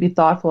to really be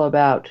thoughtful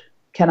about,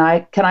 can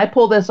I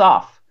pull this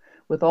off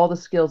with all the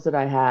skills that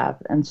I have?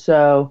 And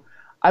so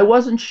I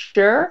wasn't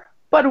sure,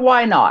 but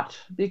why not?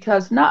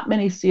 Because not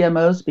many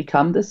CMOs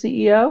become the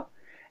CEO.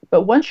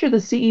 But once you're the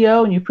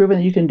CEO and you've proven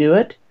that you can do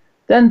it,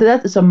 then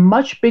that is a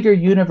much bigger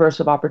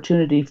universe of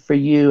opportunity for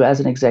you as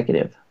an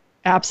executive.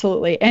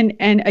 Absolutely. And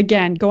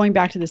again, going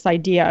back to this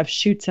idea of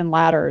chutes and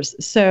ladders.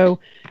 So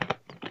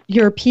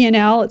your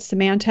P&L at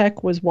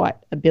Symantec was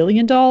what, $1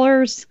 billion?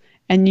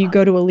 And you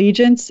go to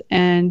Allegiance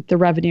and the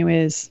revenue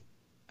is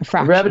a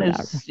fraction of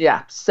that.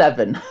 Yeah,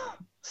 7.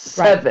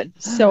 Right.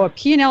 So a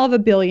P&L of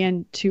 $1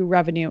 billion to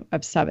revenue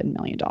of $7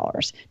 million.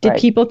 Did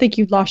people think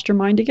you'd lost your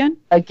mind again?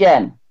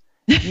 Again,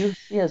 she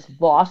has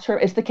lost her.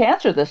 It's the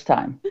cancer this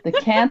time. The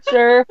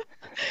cancer.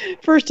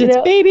 First it's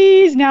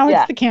babies, now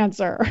it's the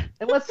cancer.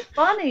 And what's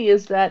funny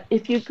is that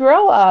if you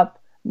grow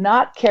up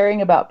not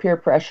caring about peer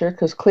pressure,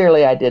 because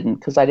clearly I didn't,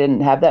 because I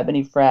didn't have that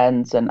many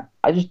friends and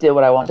I just did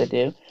what I wanted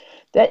to do.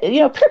 That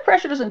peer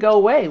pressure doesn't go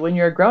away when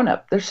you're a grown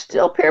up. There's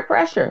still peer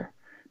pressure.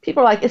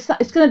 People are like, it's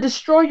going to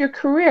destroy your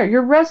career.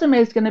 Your resume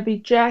is going to be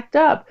jacked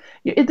up.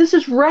 This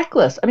is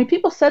reckless. I mean,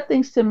 people said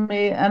things to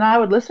me and I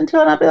would listen to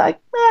it and I'd be like,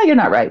 you're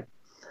not right.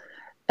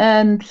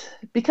 And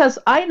because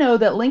I know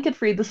that Lincoln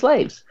freed the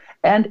slaves.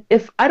 And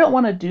if I don't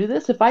want to do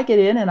this, if I get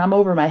in and I'm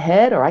over my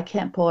head or I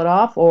can't pull it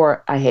off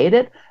or I hate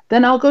it,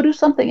 then I'll go do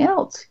something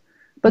else.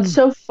 But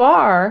so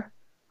far,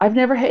 I've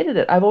never hated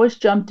it. I've always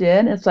jumped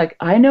in. It's like,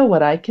 I know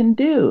what I can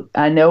do.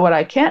 I know what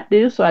I can't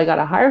do. So I got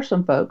to hire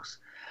some folks.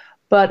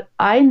 But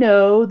I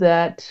know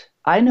that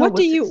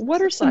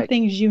what are some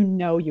things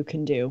you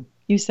can do?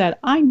 You said,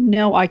 I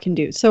know I can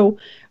do. So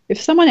if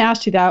someone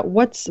asked you that,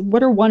 what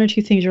are one or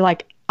two things you're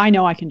like, I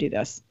know I can do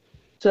this?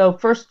 So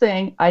first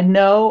thing, I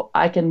know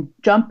I can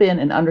jump in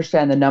and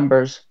understand the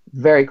numbers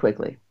very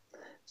quickly.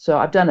 So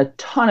I've done a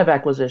ton of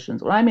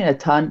acquisitions. When I mean a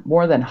ton,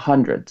 more than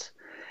hundreds.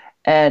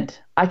 And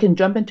I can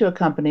jump into a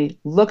company,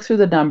 look through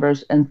the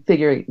numbers, and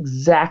figure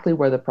exactly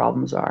where the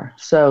problems are.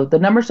 So the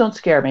numbers don't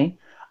scare me.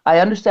 I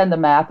understand the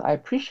math. I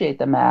appreciate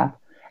the math.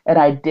 And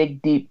I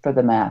dig deep for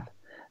the math.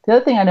 The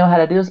other thing I know how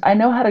to do is I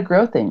know how to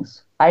grow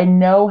things. I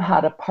know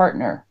how to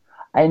partner.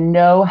 I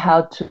know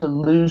how to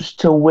lose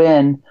to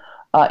win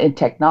in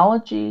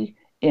technology,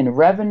 in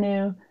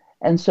revenue.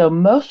 And so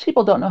most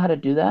people don't know how to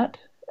do that.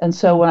 And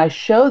so when I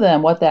show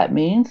them what that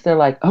means, they're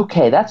like,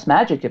 okay, that's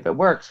magic if it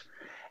works.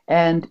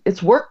 And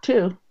it's work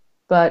too,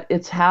 but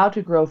it's how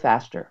to grow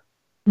faster.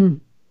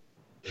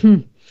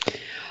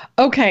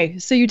 Okay,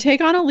 so you take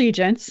on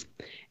Allegiance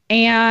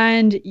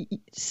and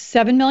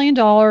 $7 million.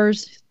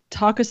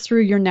 Talk us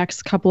through your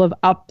next couple of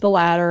up the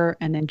ladder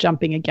and then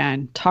jumping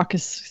again.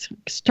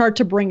 Start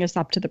to bring us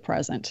up to the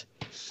present.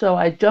 So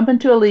I jump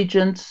into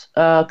Allegiance,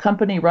 a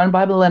company run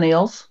by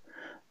millennials,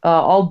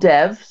 all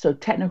dev, so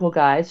technical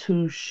guys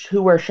who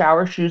wear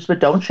shower shoes but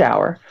don't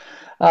shower.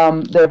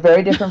 They're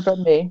very different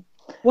from me.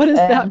 What does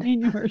that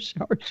mean? You wear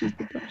shower shoes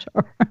but don't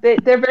shower?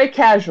 They're very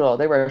casual.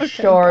 They wear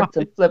shorts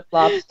and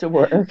flip-flops to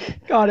work.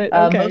 Got it.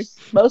 Okay.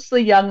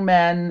 Mostly young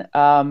men,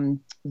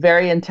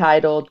 very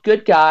entitled,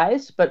 good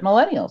guys, but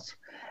millennials.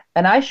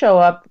 And I show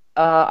up.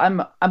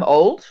 I'm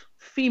old,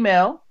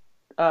 female,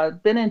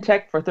 been in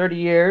tech for 30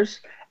 years,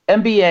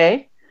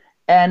 MBA,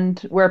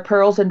 and wear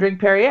pearls and drink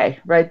Perrier.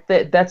 Right?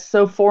 That's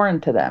so foreign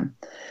to them.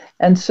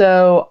 And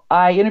so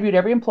I interviewed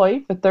every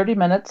employee for 30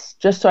 minutes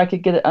just so I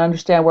could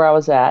understand where I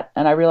was at.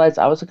 And I realized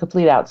I was a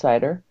complete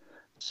outsider.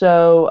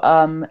 So,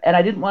 and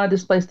I didn't want to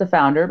displace the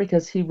founder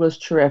because he was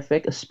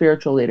terrific, a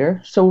spiritual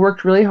leader. So we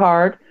worked really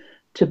hard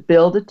to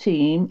build a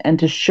team and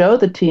to show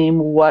the team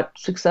what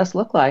success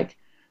looked like.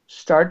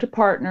 Started to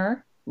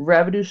partner,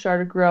 revenue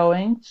started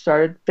growing,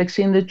 started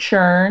fixing the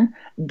churn,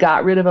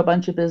 got rid of a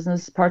bunch of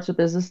parts of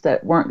business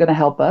that weren't going to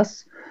help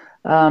us.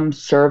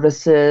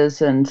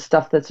 Services and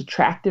stuff that's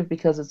attractive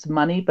because it's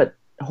money, but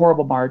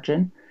horrible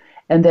margin,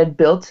 and then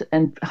built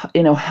and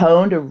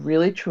honed a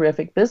really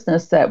terrific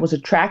business that was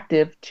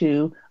attractive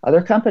to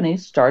other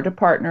companies. Started to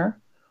partner.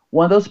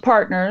 One of those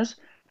partners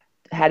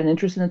had an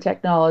interest in the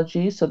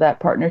technology, so that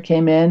partner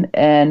came in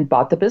and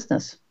bought the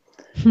business.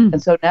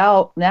 And so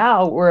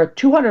now we're a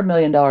 $200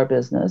 million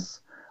business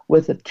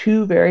with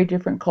two very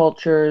different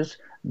cultures,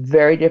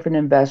 very different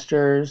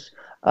investors.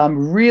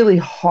 Really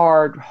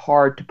hard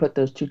to put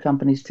those two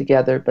companies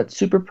together, but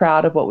super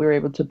proud of what we were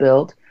able to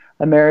build,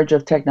 a marriage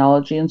of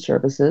technology and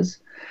services,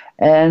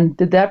 and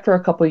did that for a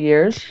couple of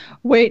years.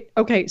 Wait,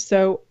 okay,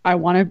 so I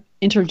want to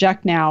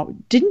interject now.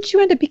 Didn't you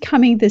end up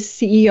becoming the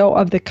CEO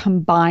of the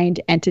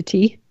combined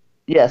entity?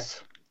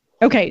 Yes.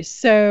 Okay,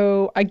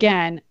 so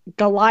again,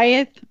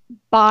 Goliath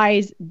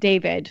buys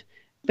David,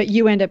 but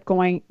you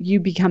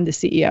become the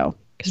CEO.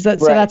 So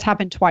that's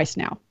happened twice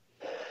now.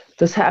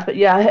 This happened,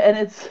 yeah,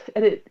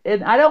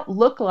 and I don't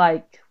look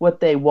like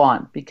what they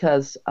want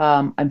because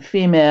I'm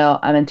female,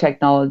 I'm in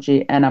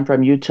technology, and I'm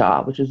from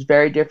Utah, which is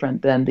very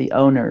different than the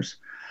owners.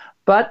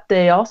 But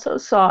they also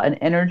saw an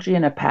energy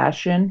and a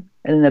passion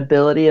and an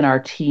ability in our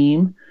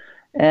team,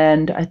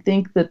 and I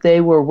think that they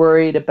were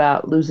worried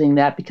about losing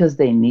that because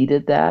they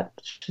needed that,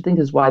 which I think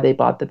is why they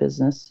bought the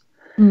business.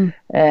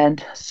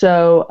 And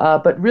so,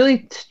 but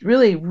really,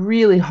 really,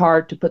 really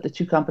hard to put the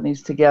two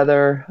companies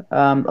together.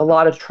 A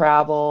lot of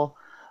travel.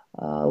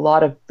 A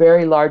lot of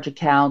very large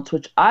accounts,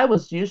 which I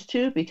was used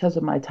to because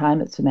of my time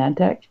at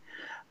Symantec,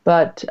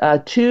 but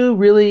two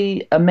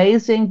really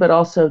amazing but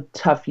also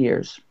tough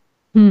years.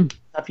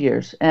 Tough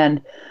years.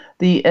 And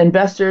the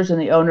investors and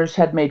the owners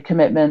had made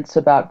commitments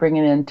about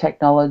bringing in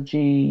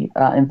technology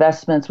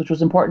investments, which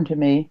was important to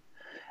me,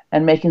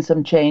 and making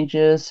some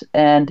changes.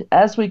 And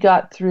as we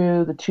got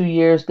through the 2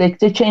 years,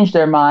 they changed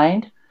their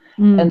mind.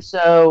 And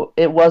so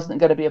it wasn't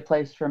going to be a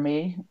place for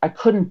me. I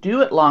couldn't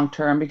do it long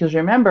term because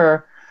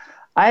remember,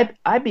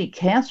 I beat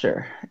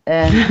cancer,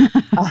 and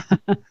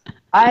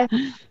I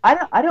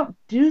don't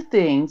do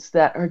things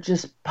that are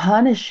just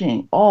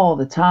punishing all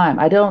the time.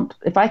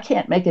 If I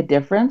can't make a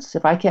difference,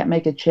 if I can't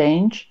make a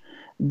change,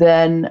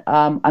 then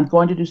I'm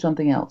going to do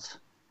something else.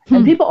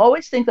 And people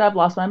always think that I've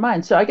lost my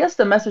mind. So I guess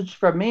the message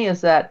from me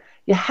is that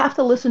you have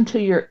to listen to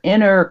your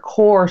inner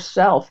core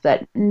self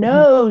that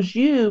knows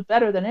you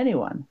better than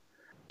anyone.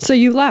 So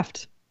you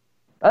left.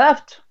 I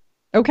left.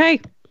 Okay.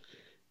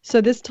 So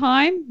this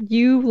time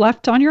you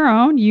left on your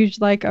own. You're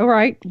like, all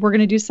right, we're going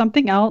to do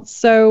something else.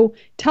 So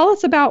tell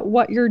us about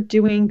what you're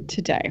doing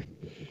today.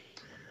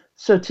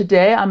 So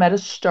today I'm at a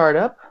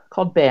startup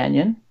called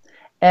Banyan.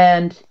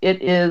 And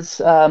it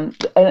is,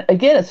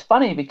 again, it's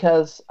funny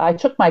because I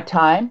took my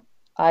time.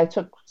 I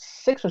took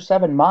 6 or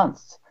 7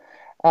 months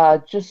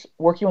just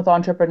working with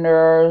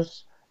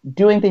entrepreneurs,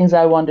 doing things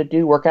I wanted to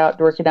do, working out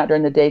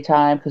during the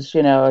daytime because,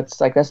 it's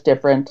like that's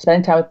different.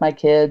 Spending time with my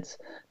kids,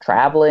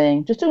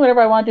 traveling, just doing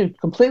whatever I want to do,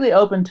 completely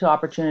open to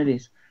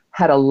opportunities.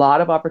 Had a lot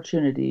of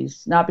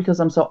opportunities, not because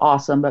I'm so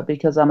awesome, but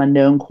because I'm a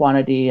known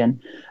quantity. And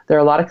there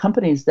are a lot of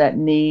companies that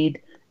need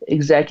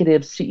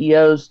executives,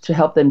 CEOs to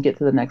help them get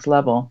to the next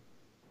level.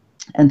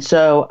 And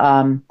so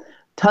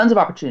tons of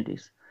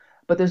opportunities.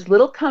 But this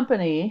little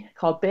company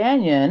called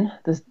Banyan,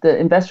 the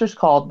investors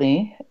called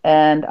me,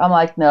 and I'm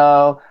like,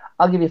 no,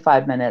 I'll give you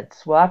 5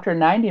 minutes. Well, after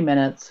 90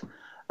 minutes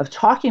of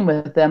talking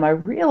with them, I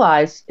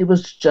realized it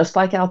was just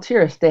like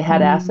Altiris. They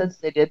had assets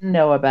they didn't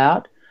know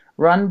about,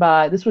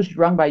 this was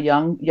run by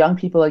young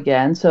people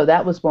again. So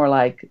that was more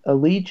like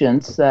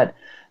Allegiance, that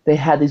they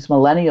had these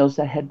millennials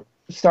that had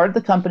started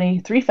the company,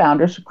 3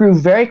 founders, grew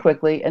very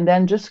quickly, and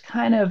then just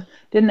kind of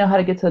didn't know how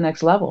to get to the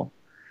next level.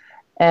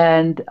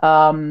 And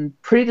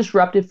pretty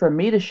disruptive for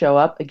me to show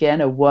up, again,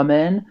 a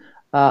woman,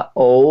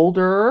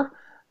 older,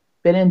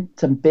 been in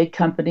some big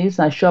companies,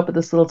 and I show up at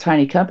this little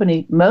tiny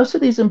company. Most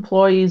of these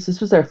employees,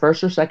 this was their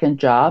first or second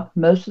job.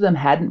 Most of them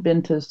hadn't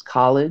been to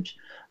college.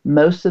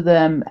 Most of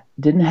them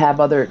didn't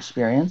have other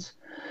experience.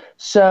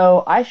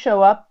 So I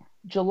show up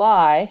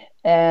July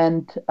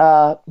and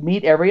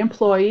meet every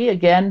employee,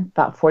 again,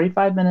 about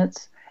 45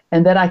 minutes.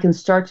 And then I can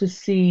start to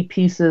see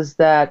pieces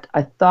that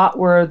I thought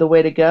were the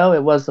way to go.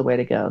 It was the way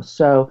to go.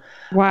 So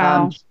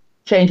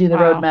changing the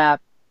roadmap,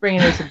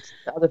 bringing in some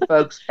other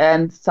folks,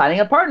 and signing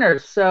up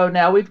partners. So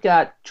now we've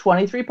got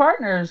 23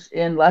 partners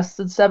in less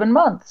than 7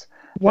 months.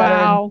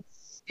 Wow.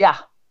 Yeah.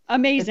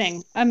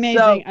 Amazing.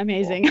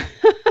 Amazing.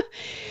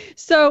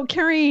 So,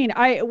 Carine,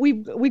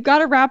 we've got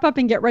to wrap up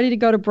and get ready to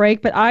go to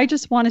break, but I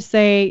just want to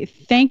say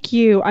thank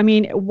you. I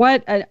mean,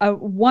 what a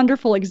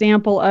wonderful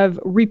example of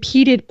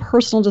repeated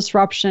personal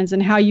disruptions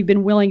and how you've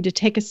been willing to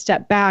take a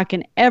step back,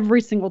 and every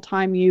single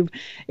time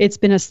it's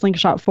been a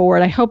slingshot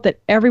forward. I hope that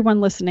everyone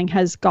listening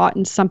has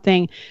gotten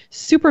something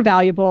super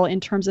valuable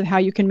in terms of how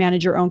you can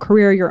manage your own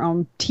career, your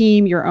own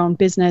team, your own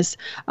business.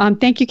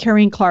 Thank you,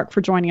 Carine Clark, for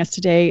joining us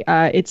today.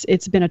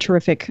 It's been a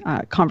terrific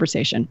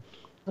conversation.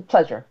 It's a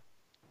pleasure.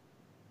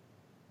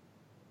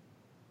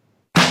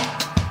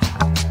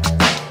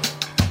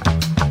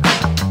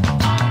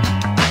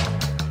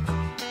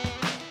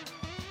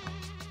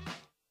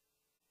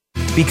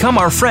 Become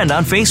our friend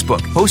on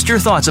Facebook. Post your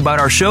thoughts about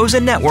our shows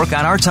and network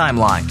on our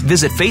timeline.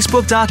 Visit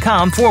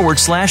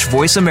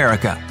facebook.com/Voice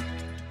America.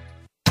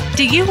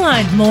 Do you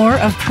want more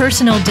of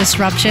personal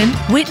disruption?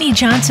 Whitney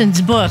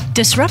Johnson's book,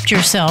 Disrupt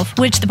Yourself,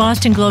 which the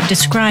Boston Globe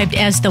described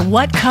as the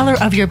what color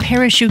of your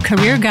parachute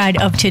career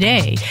guide of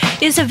today,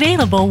 is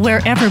available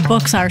wherever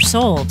books are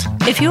sold.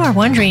 If you are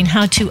wondering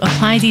how to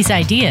apply these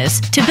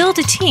ideas to build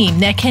a team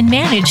that can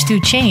manage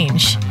through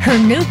change, her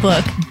new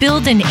book,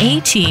 Build an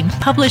A-Team,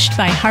 published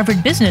by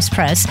Harvard Business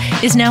Press,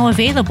 is now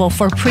available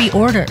for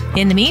pre-order.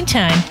 In the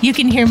meantime, you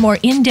can hear more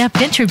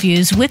in-depth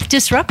interviews with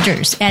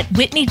disruptors at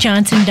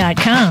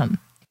whitneyjohnson.com.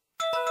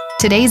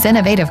 Today's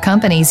innovative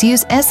companies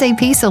use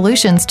SAP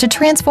solutions to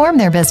transform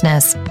their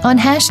business. On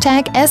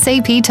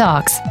 #SAP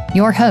Talks,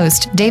 your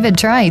host, David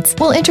Treitz,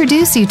 will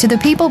introduce you to the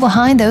people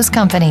behind those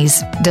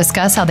companies,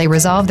 discuss how they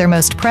resolve their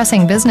most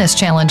pressing business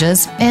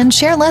challenges, and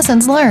share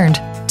lessons learned.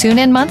 Tune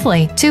in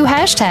monthly to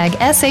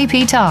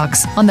 #SAP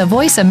Talks on the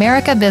Voice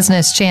America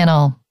Business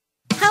Channel.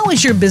 How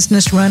is your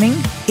business running?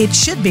 It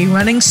should be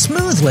running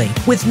smoothly,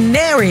 with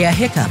nary a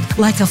hiccup,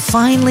 like a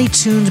finely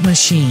tuned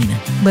machine.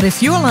 But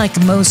if you're like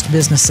most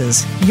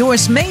businesses,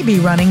 yours may be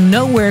running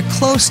nowhere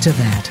close to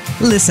that.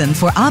 Listen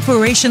for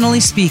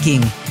Operationally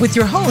Speaking with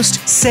your host,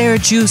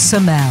 Sergio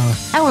Samel.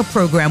 Our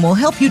program will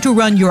help you to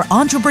run your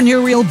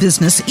entrepreneurial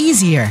business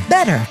easier,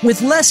 better,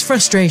 with less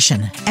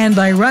frustration. And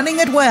by running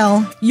it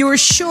well, you're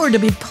sure to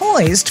be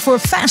poised for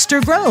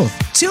faster growth.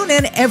 Tune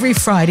in every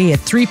Friday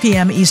at 3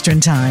 p.m. Eastern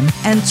Time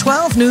and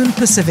 12 noon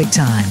Pacific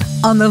Time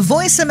on the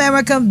Voice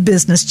America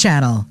Business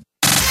Channel.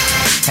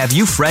 Have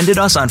you friended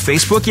us on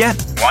Facebook yet?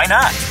 Why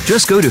not?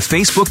 Just go to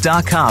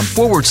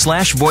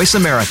facebook.com/Voice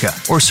America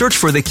or search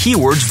for the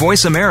keywords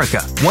Voice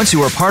America. Once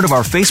you are part of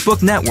our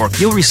Facebook network,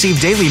 you'll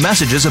receive daily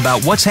messages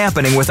about what's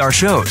happening with our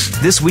shows,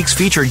 this week's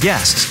featured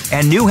guests,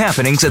 and new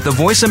happenings at the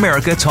Voice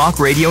America Talk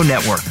Radio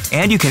Network.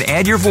 And you can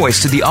add your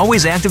voice to the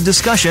always active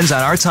discussions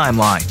on our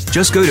timeline.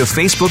 Just go to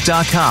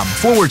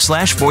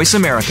facebook.com/Voice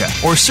America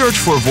or search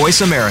for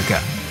Voice America.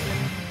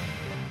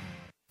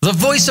 The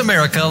Voice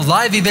America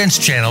Live Events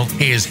channel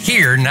is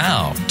here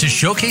now to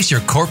showcase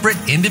your corporate,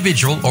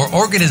 individual, or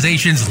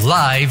organization's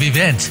live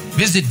event.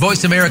 Visit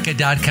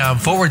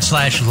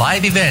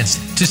voiceamerica.com/live events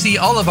to see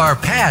all of our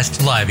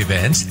past live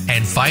events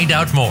and find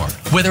out more.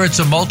 Whether it's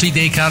a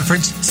multi-day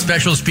conference,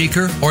 special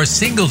speaker, or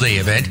single-day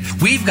event,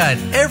 we've got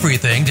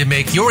everything to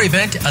make your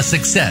event a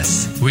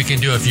success. We can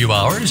do a few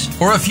hours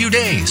or a few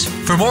days.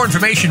 For more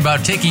information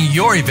about taking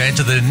your event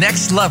to the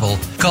next level,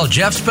 call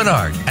Jeff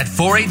Spinard at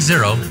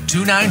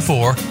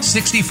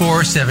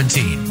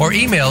 480-294-6417 or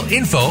email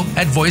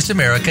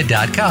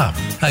info@voiceamerica.com.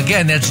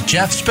 Again, that's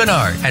Jeff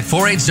Spinard at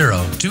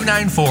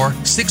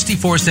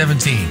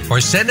 480-294-6417 or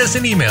send us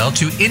an email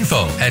to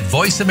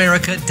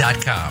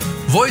info@voiceamerica.com.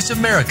 Voice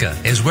America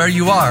is where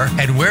you are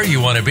and where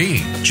you want to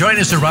be. Join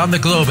us around the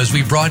globe as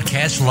we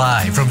broadcast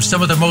live from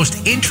some of the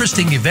most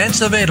interesting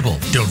events available.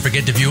 Don't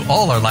forget to view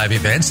all our live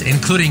events,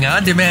 including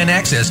on-demand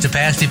access to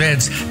past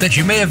events that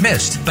you may have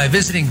missed by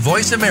visiting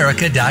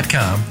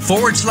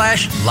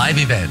voiceamerica.com/live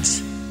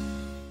events.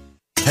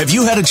 Have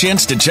you had a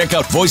chance to check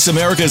out Voice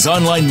America's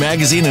online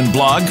magazine and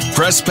blog,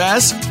 Press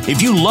Pass?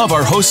 If you love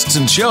our hosts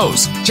and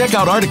shows, check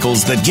out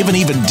articles that give an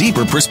even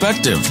deeper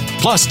perspective.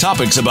 Plus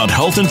topics about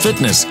health and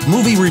fitness,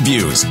 movie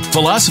reviews,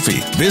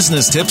 philosophy,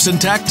 business tips and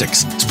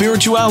tactics,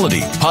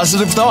 spirituality,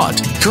 positive thought,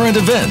 current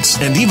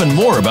events, and even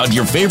more about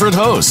your favorite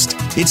host.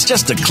 It's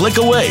just a click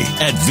away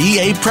at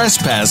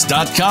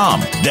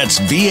vapresspass.com. That's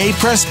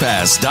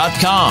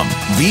vapresspass.com.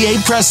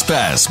 VA Press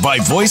Pass by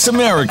Voice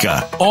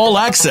America. All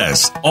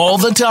access, all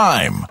the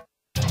time.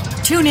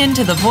 Tune in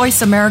to the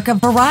Voice America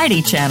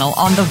Variety channel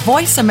on the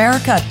Voice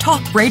America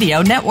Talk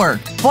Radio Network.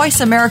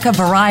 Voice America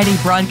Variety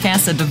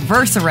broadcasts a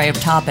diverse array of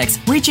topics,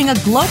 reaching a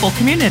global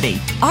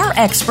community. Our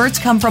experts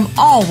come from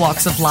all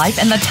walks of life,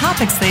 and the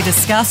topics they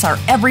discuss are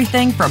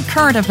everything from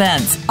current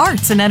events,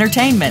 arts and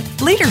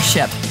entertainment,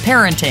 leadership,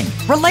 parenting,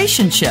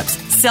 relationships,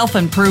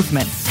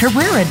 self-improvement,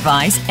 career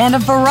advice, and a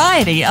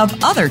variety of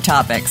other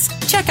topics.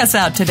 Check us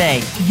out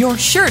today. You're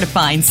sure to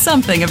find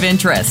something of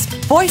interest.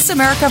 Voice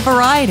America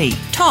Variety.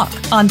 Talk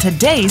on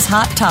today's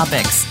hot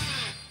topics.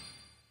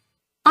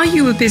 Are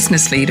you a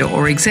business leader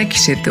or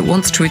executive that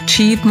wants to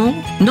achieve more?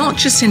 Not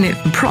just in it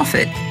for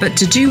profit, but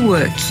to do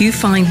work you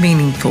find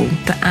meaningful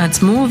that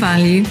adds more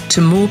value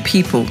to more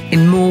people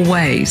in more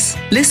ways.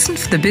 Listen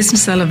for the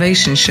Business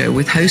Elevation Show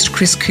with host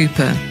Chris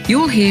Cooper.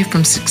 You'll hear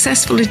from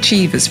successful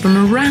achievers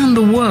from around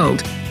the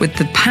world with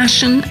the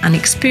passion and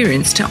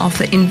experience to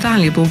offer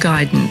invaluable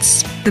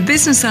guidance. The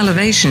Business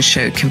Elevation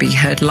Show can be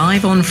heard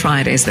live on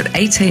Fridays at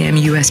 8 a.m.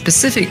 US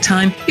Pacific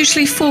Time,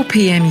 usually 4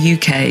 p.m.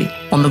 UK,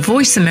 on the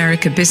Voice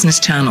America Business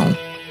Channel.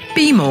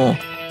 Be more,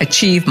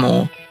 achieve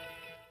more.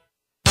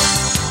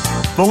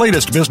 The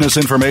latest business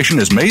information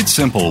is made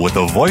simple with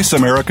the Voice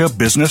America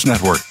Business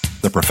Network.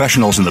 The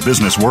professionals in the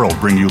business world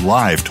bring you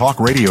live talk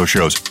radio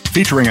shows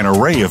featuring an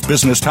array of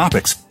business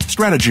topics,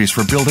 strategies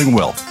for building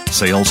wealth,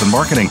 sales and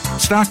marketing,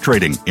 stock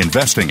trading,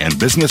 investing, and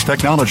business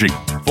technology.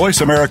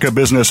 Voice America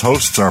Business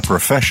hosts are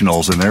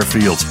professionals in their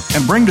fields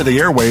and bring to the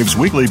airwaves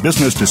weekly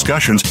business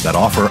discussions that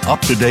offer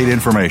up-to-date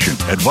information,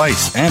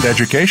 advice, and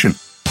education.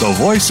 The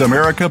Voice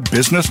America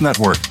Business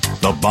Network,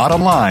 the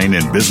bottom line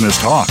in business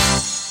talk.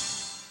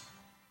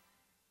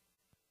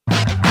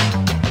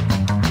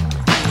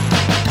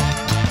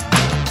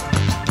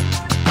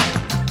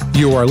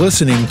 You are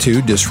listening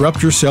to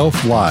Disrupt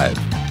Yourself Live.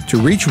 To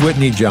reach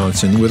Whitney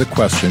Johnson with a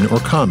question or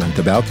comment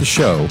about the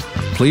show,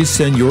 please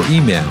send your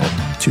email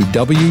to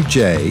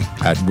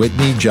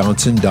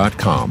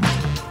wj@whitneyjohnson.com.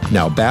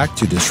 Now back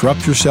to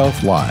Disrupt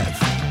Yourself Live.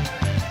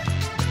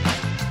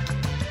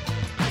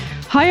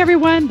 Hi,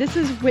 everyone. This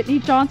is Whitney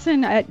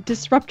Johnson at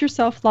Disrupt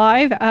Yourself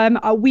Live.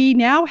 We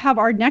now have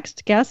our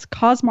next guest,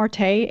 Coss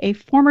Marte, a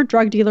former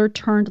drug dealer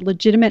turned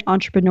legitimate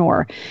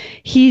entrepreneur.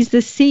 He's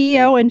the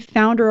CEO and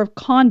founder of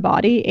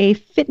ConBody, a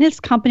fitness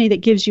company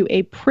that gives you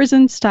a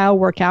prison-style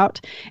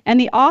workout, and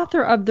the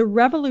author of the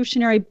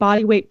revolutionary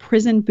Bodyweight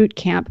Prison Boot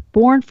Camp,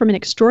 Born from an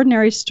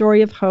Extraordinary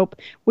Story of Hope,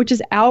 which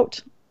is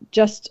out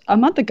just a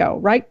month ago,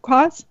 right,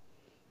 Coss?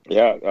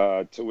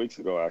 Yeah, 2 weeks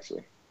ago,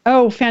 actually.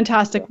 Oh,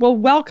 fantastic. Well,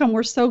 welcome.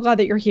 We're so glad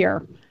that you're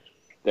here.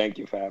 Thank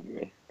you for having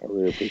me. I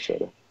really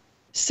appreciate it.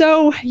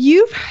 So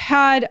you've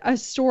had a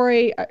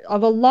story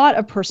of a lot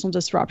of personal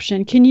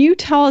disruption. Can you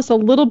tell us a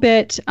little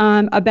bit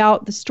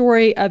about the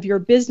story of your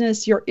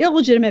business, your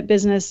illegitimate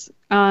business,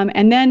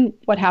 and then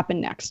what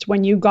happened next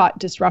when you got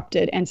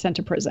disrupted and sent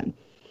to prison?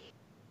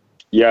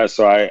 Yeah,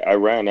 so I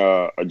ran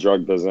a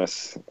drug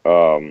business,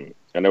 and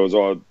it was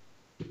all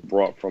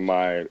brought from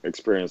my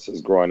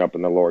experiences growing up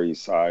in the Lower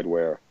East Side,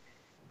 where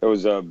it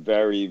was a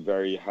very,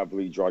 very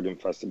heavily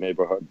drug-infested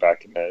neighborhood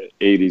back in the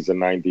 80s and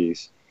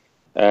 90s.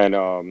 And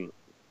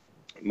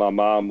my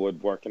mom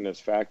would work in this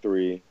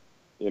factory,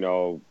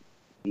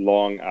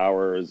 long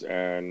hours,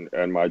 and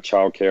my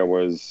childcare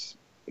was,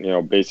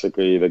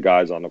 basically the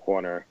guys on the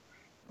corner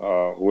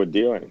who were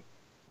dealing.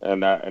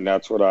 And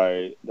that's what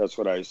I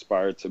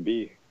aspired to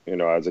be.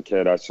 As a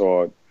kid, I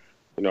saw,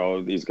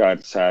 these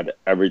guys had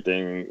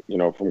everything,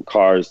 from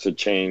cars to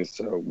chains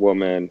to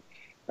women.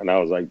 And I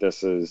was like,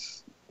 this is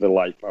the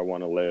life I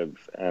want to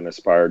live and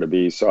aspire to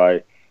be. So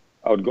I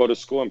would go to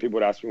school and people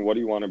would ask me, what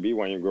do you want to be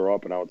when you grow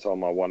up? And I would tell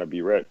them I want to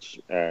be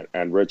rich.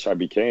 And rich I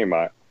became.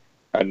 At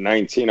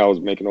 19, I was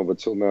making over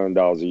 $2 million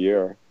a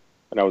year.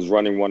 And I was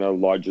running one of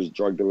the largest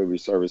drug delivery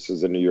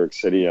services in New York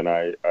City. And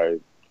I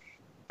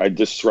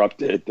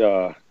disrupted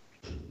the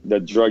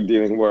drug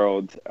dealing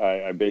world.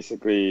 I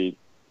basically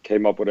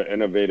came up with an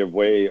innovative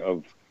way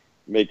of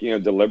making a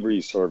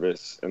delivery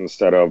service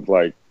instead of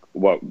like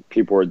what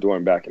people were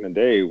doing back in the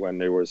day when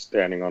they were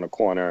standing on a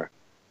corner,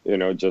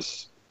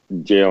 just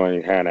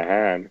dealing hand to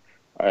hand.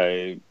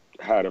 I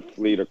had a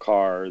fleet of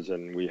cars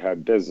and we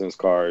had business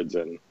cards,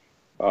 and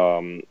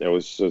it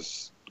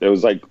was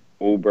like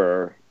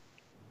Uber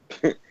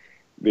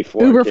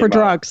before Uber for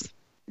drugs.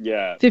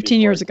 Yeah. 15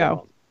 years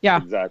ago.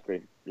 Yeah.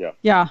 Exactly. Yeah.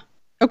 Yeah.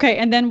 Okay.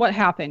 And then what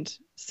happened?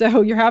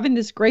 So you're having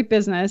this great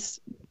business,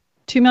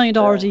 $2 million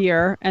a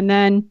year, and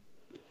then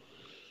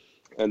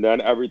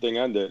everything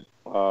ended.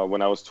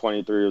 When I was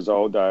 23 years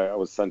old, I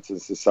was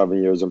sentenced to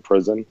 7 years in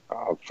prison.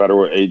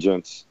 Federal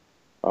agents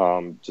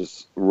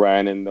Just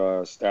ran in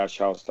the stash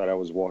house that I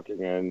was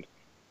walking in,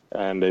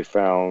 and they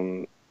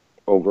found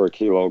over a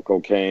kilo of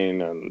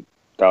cocaine and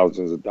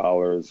thousands of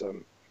dollars,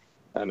 and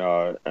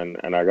I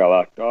got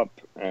locked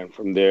up. And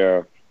from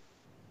there,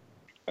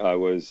 I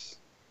was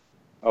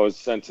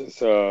sentenced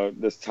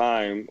this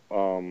time,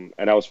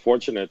 and I was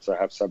fortunate to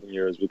have 7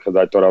 years because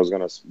I thought I was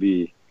going to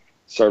be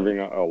serving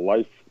a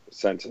life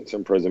sentence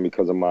in prison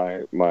because of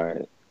my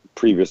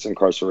previous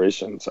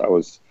incarcerations. I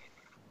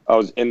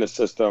was in the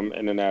system,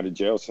 in and out of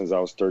jail since I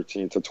was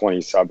 13 to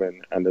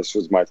 27, and this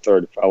was my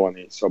third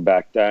felony. So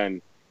back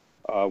then,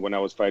 when I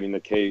was fighting the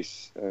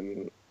case,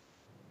 and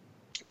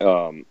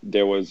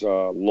there was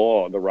a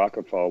law, the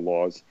Rockefeller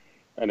laws,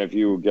 and if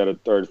you get a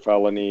third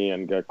felony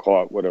and get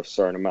caught with a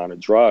certain amount of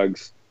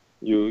drugs,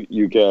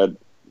 you get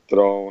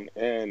thrown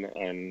in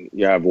and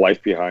you have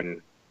life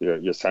behind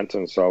your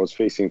sentence. So I was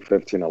facing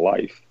 15 to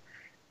life.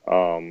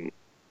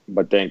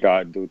 But thank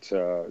God, due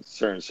to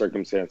certain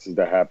circumstances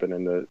that happened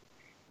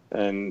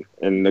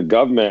in the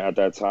government at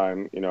that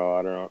time, I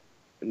don't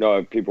know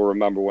if people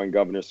remember when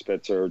Governor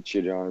Spitzer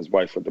cheated on his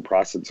wife with the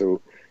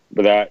prostitute,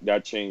 but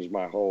that changed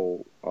my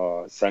whole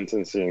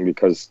sentencing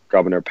because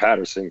Governor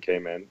Patterson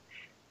came in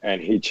and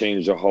he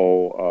changed the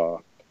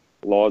whole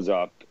laws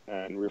up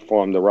and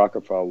reformed the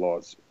Rockefeller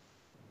laws.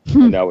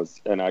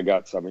 And I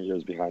got 7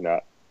 years behind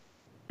that.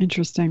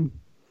 Interesting.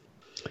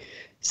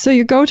 So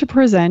you go to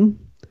prison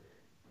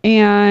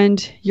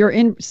and you're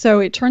in, so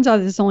it turns out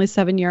that it's only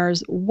 7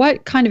 years.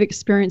 What kind of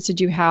experience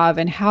did you have,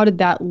 and how did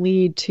that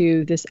lead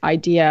to this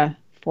idea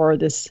for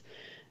this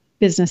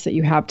business that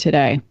you have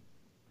today?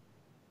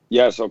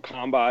 Yeah, so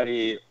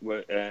ConBody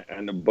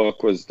and the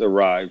book was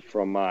derived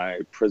from my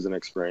prison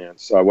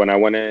experience. So when I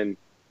went in,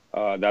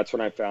 that's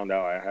when I found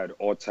out I had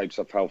all types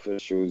of health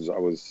issues. I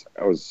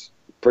was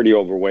pretty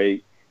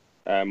overweight,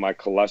 and my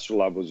cholesterol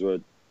levels were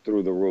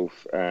through the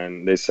roof.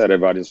 And they said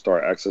if I didn't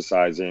start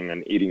exercising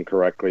and eating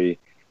correctly,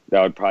 that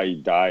I would probably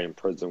die in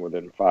prison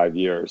within 5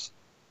 years.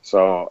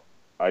 So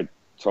I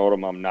told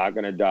them I'm not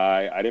going to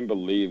die. I didn't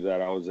believe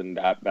that I was in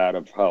that bad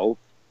of health.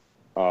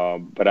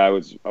 But I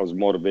was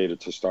motivated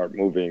to start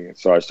moving.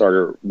 So I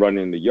started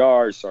running the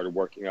yard, started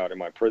working out in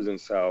my prison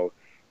cell,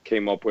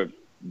 came up with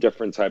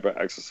different type of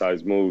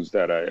exercise moves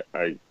that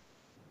I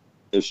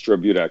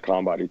distribute at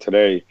ConBody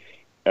today.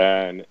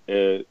 And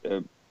it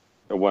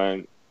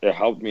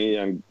helped me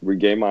and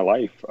regain my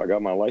life. I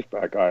got my life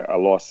back. I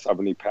lost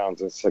 70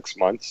 pounds in 6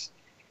 months.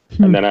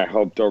 And then I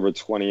helped over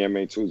 20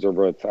 inmates who's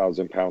over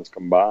 1,000 pounds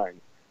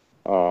combined.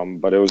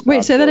 But it was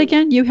Wait, say that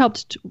again. You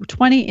helped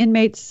 20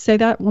 inmates. Say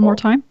that one more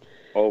time.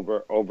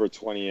 Over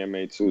 20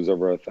 inmates who's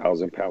over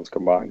 1,000 pounds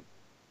combined.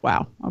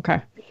 Wow.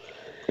 Okay.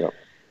 Yep.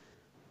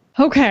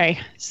 Okay.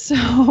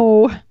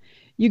 So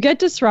you get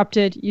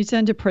disrupted, you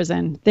send to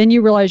prison, then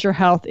you realize your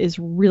health is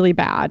really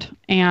bad,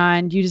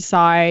 and you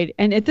decide,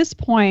 and at this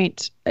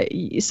point,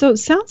 so it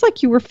sounds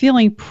like you were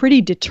feeling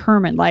pretty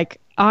determined, like,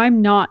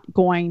 I'm not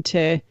going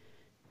to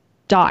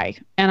die,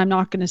 and I'm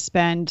not going to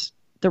spend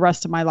the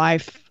rest of my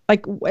life.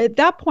 Like, at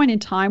that point in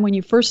time, when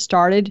you first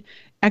started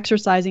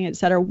exercising, et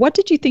cetera, what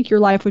did you think your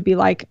life would be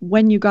like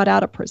when you got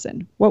out of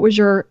prison? What were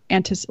you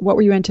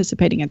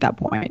anticipating at that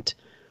point?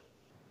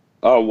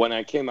 Oh, when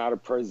I came out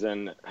of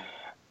prison,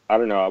 I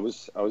don't know. I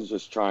was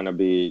just trying to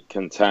be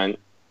content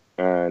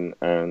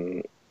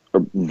and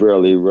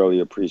really,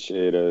 really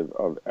appreciative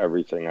of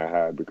everything I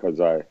had,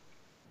 because I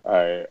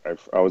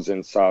was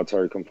in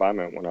solitary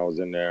confinement when I was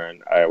in there,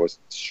 and I was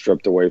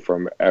stripped away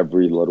from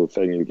every little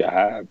thing you could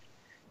have.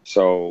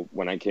 So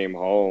when I came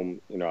home,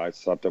 I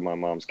slept on my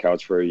mom's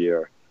couch for a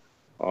year.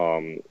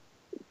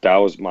 That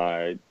was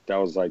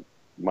like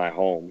my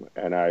home,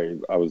 and I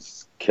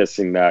was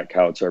kissing that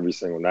couch every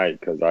single night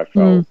because I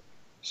felt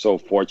so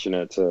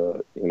fortunate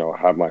to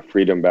have my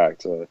freedom back,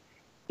 to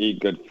eat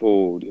good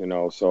food.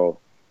 So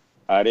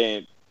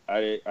I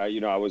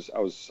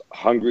was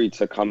hungry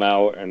to come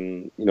out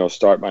and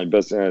start my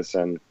business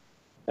and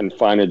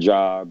find a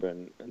job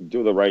and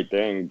do the right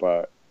thing.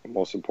 But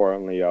most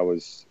importantly, I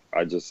was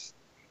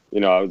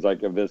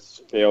like, if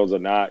this fails or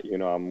not,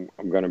 I'm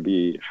going to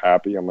be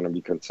happy, I'm going to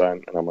be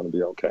content, and I'm going to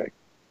be okay.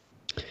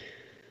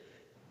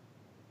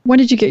 When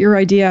did you get your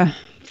idea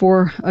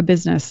for a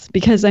business?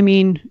 Because,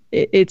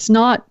 it's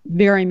not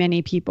very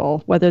many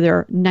people, whether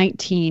they're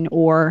 19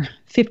 or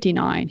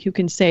 59, who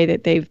can say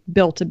that they've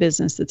built a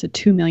business that's a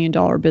 $2 million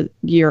a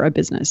year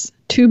business.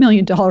 $2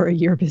 million a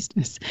year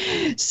business.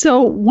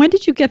 So when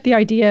did you get the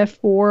idea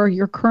for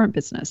your current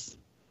business?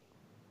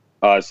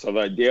 So the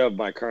idea of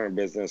my current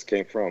business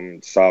came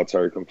from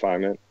solitary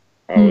confinement.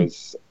 I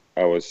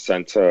was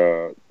sent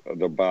to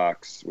the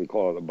box. We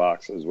call it the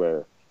boxes,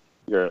 where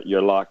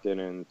you're locked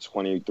in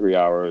 23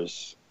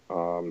 hours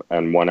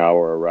and 1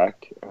 hour a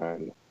rec,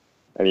 and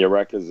your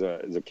rec is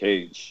a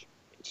cage.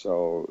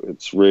 So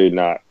it's really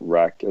not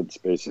rec. It's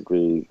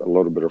basically a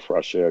little bit of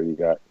fresh air you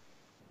got.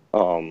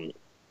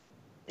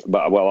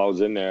 But while I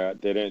was in there,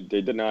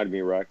 they denied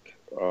me rec.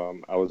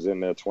 I was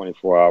in there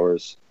 24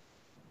 hours.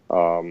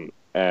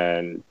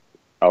 And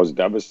I was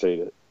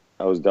devastated.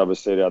 I was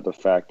devastated at the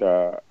fact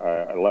that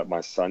I let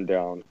my son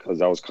down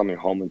because I was coming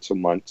home in 2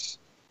 months.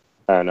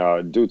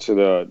 And due to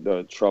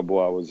the trouble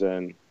I was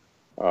in,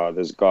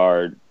 this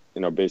guard,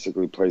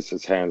 basically placed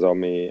his hands on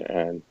me,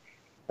 and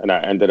I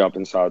ended up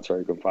in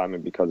solitary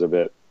confinement because of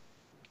it.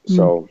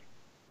 So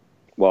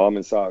while I'm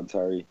in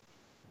solitary,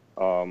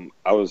 I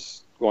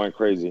was going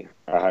crazy.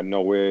 I had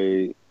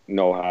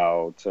know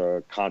how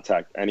to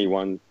contact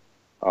anyone.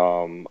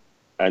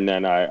 And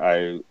then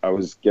I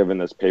was given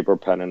this paper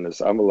pen and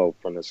this envelope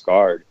from this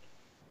guard.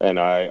 And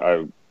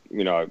my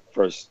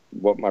first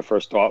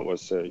thought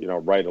was to,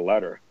 write a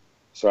letter.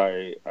 So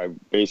I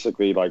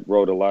basically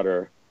wrote a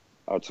letter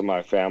out to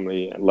my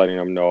family and letting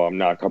them know I'm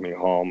not coming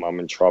home. I'm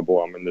in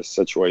trouble. I'm in this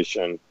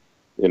situation.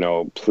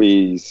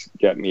 Please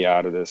get me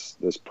out of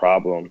this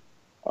problem.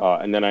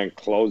 And then I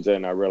closed it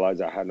and I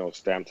realized I had no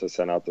stamp to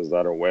send out this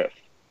letter with.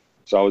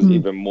 So I was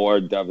even more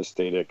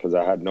devastated because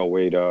I had no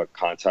way to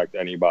contact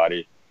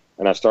anybody.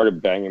 And I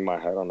started banging my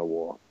head on the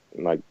wall.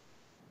 And I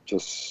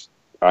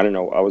don't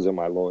know, I was at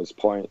my lowest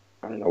point.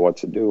 I didn't know what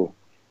to do.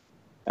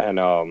 And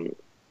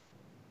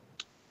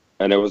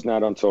it was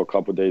not until a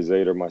couple of days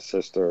later, my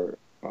sister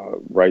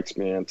writes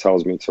me and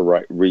tells me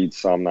to read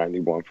Psalm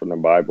 91 from the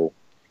Bible.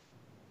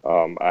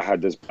 I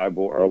had this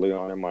Bible early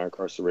on in my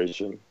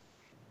incarceration.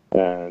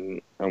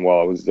 And while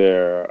I was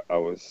there,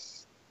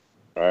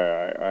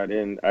 I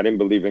didn't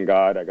believe in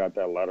God. I got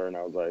that letter and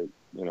I was like,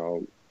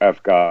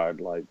 F God,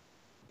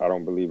 I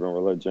don't believe in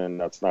religion.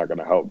 That's not going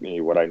to help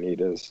me. What I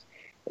need is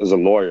a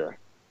lawyer.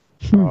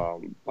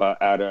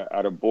 But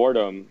out of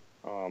boredom,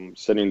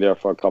 sitting there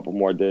for a couple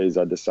more days,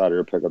 I decided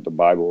to pick up the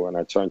Bible and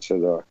I turned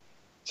to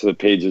the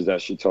pages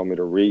that she told me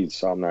to read,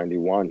 Psalm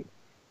 91,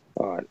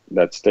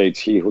 that states,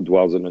 "He who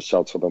dwells in the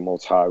shelter of the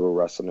Most High will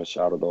rest in the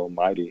shadow of the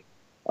Almighty.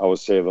 I will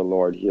say of the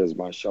Lord, He is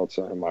my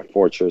shelter and my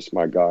fortress,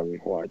 my God in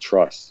whom I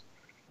trust."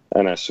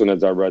 And as soon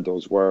as I read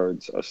those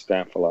words, a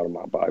stamp fell out of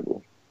my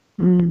Bible.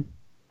 And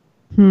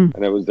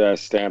it was that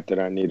stamp that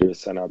I needed to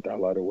send out that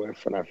letter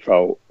with. And I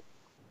felt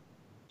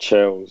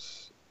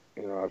chills,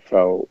 I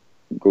felt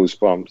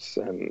goosebumps,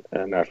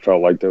 and I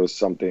felt like there was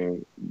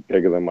something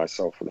bigger than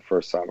myself for the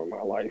first time in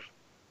my life.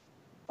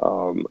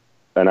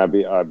 And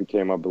I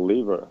became a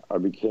believer. I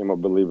became a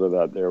believer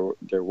that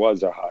there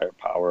was a higher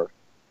power,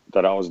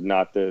 that I was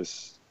not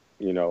this,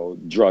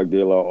 drug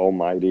dealer,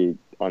 almighty,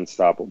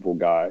 unstoppable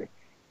guy,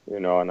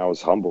 and I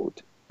was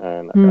humbled.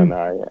 And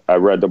I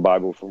read the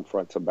Bible from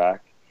front to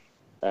back.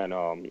 And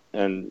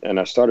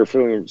I started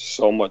feeling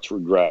so much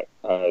regret.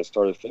 I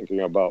started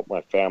thinking about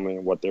my family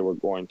and what they were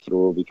going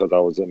through because I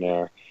was in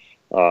there.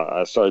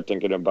 I started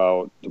thinking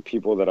about the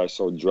people that I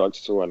sold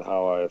drugs to and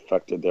how I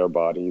affected their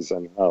bodies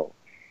and how,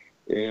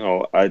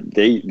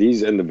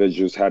 these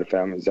individuals had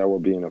families that were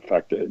being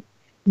affected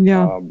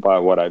by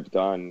what I've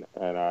done.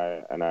 And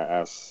I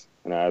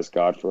asked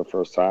God for the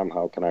first time,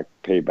 how can I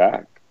pay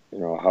back?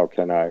 How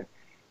can I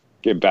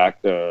get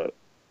back for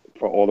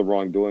all the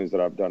wrongdoings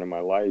that I've done in my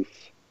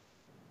life?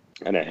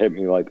 And it hit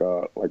me like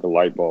a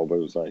light bulb. It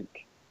was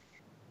like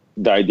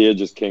the idea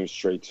just came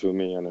straight to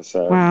me, and I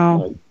said,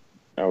 "Wow!"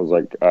 I was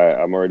like,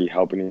 "I'm already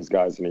helping these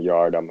guys in the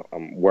yard.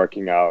 I'm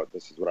working out.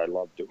 This is what I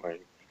love doing."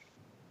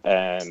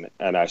 And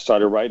I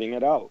started writing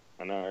it out,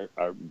 and I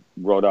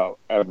wrote out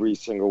every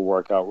single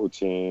workout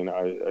routine.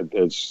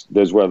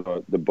 There's where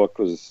the book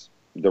was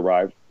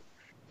derived.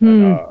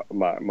 And,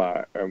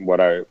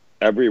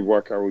 every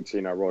workout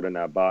routine I wrote in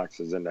that box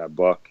is in that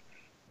book,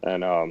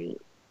 and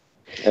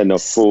the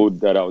food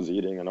that I was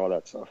eating and all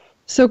that stuff.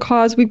 So,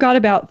 Coss, we've got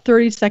about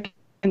 30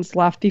 seconds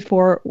left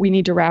before we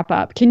need to wrap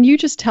up. Can you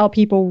just tell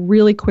people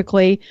really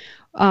quickly,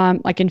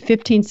 in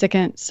 15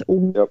 seconds,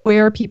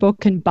 where people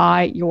can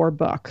buy your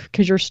book?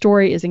 Because your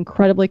story is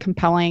incredibly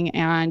compelling,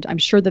 and I'm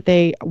sure that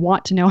they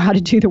want to know how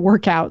to do the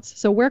workouts.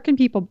 So where can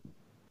people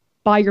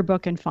buy your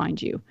book and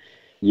find you?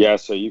 Yeah,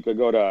 so you could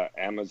go to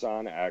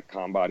Amazon at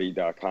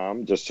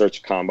ConBody.com. Just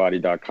search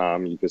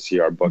ConBody.com. You can see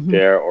our book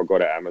there, or go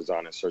to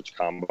Amazon and search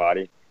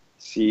ConBody.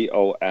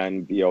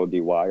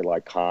 ConBody,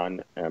 like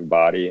con and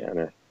body,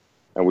 and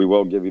we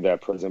will give you that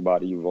prison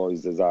body you've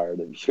always desired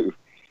if you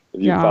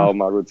follow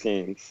my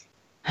routines.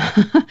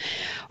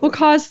 Well,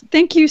 Coss,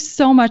 thank you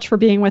so much for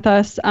being with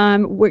us.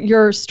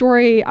 Your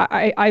story,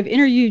 I've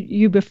interviewed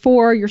you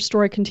before. Your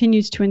story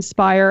continues to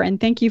inspire, and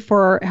thank you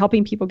for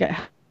helping people get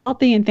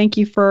healthy, and thank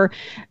you for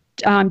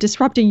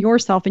disrupting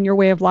yourself and your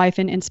way of life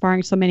and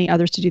inspiring so many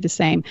others to do the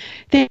same.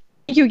 Thank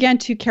you again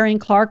to Carine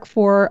Clark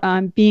for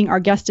being our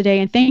guest today,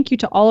 and thank you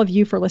to all of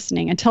you for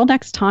listening. Until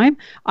next time,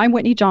 I'm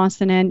Whitney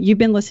Johnson, and you've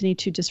been listening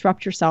to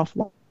Disrupt Yourself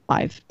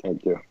Live.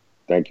 Thank you.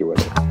 Thank you,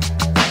 Whitney.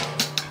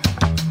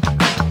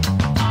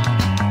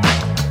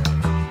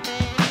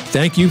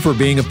 Thank you for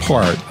being a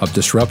part of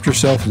Disrupt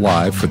Yourself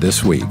Live for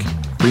this week.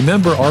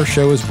 Remember, our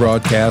show is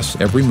broadcast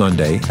every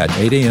Monday at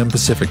 8 a.m.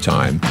 Pacific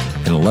Time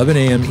and 11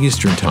 a.m.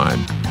 Eastern Time,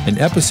 and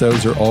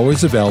episodes are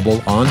always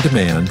available on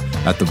demand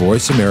at the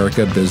Voice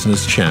America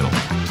Business Channel.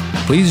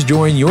 Please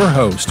join your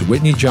host,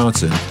 Whitney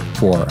Johnson,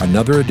 for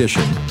another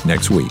edition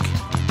next week.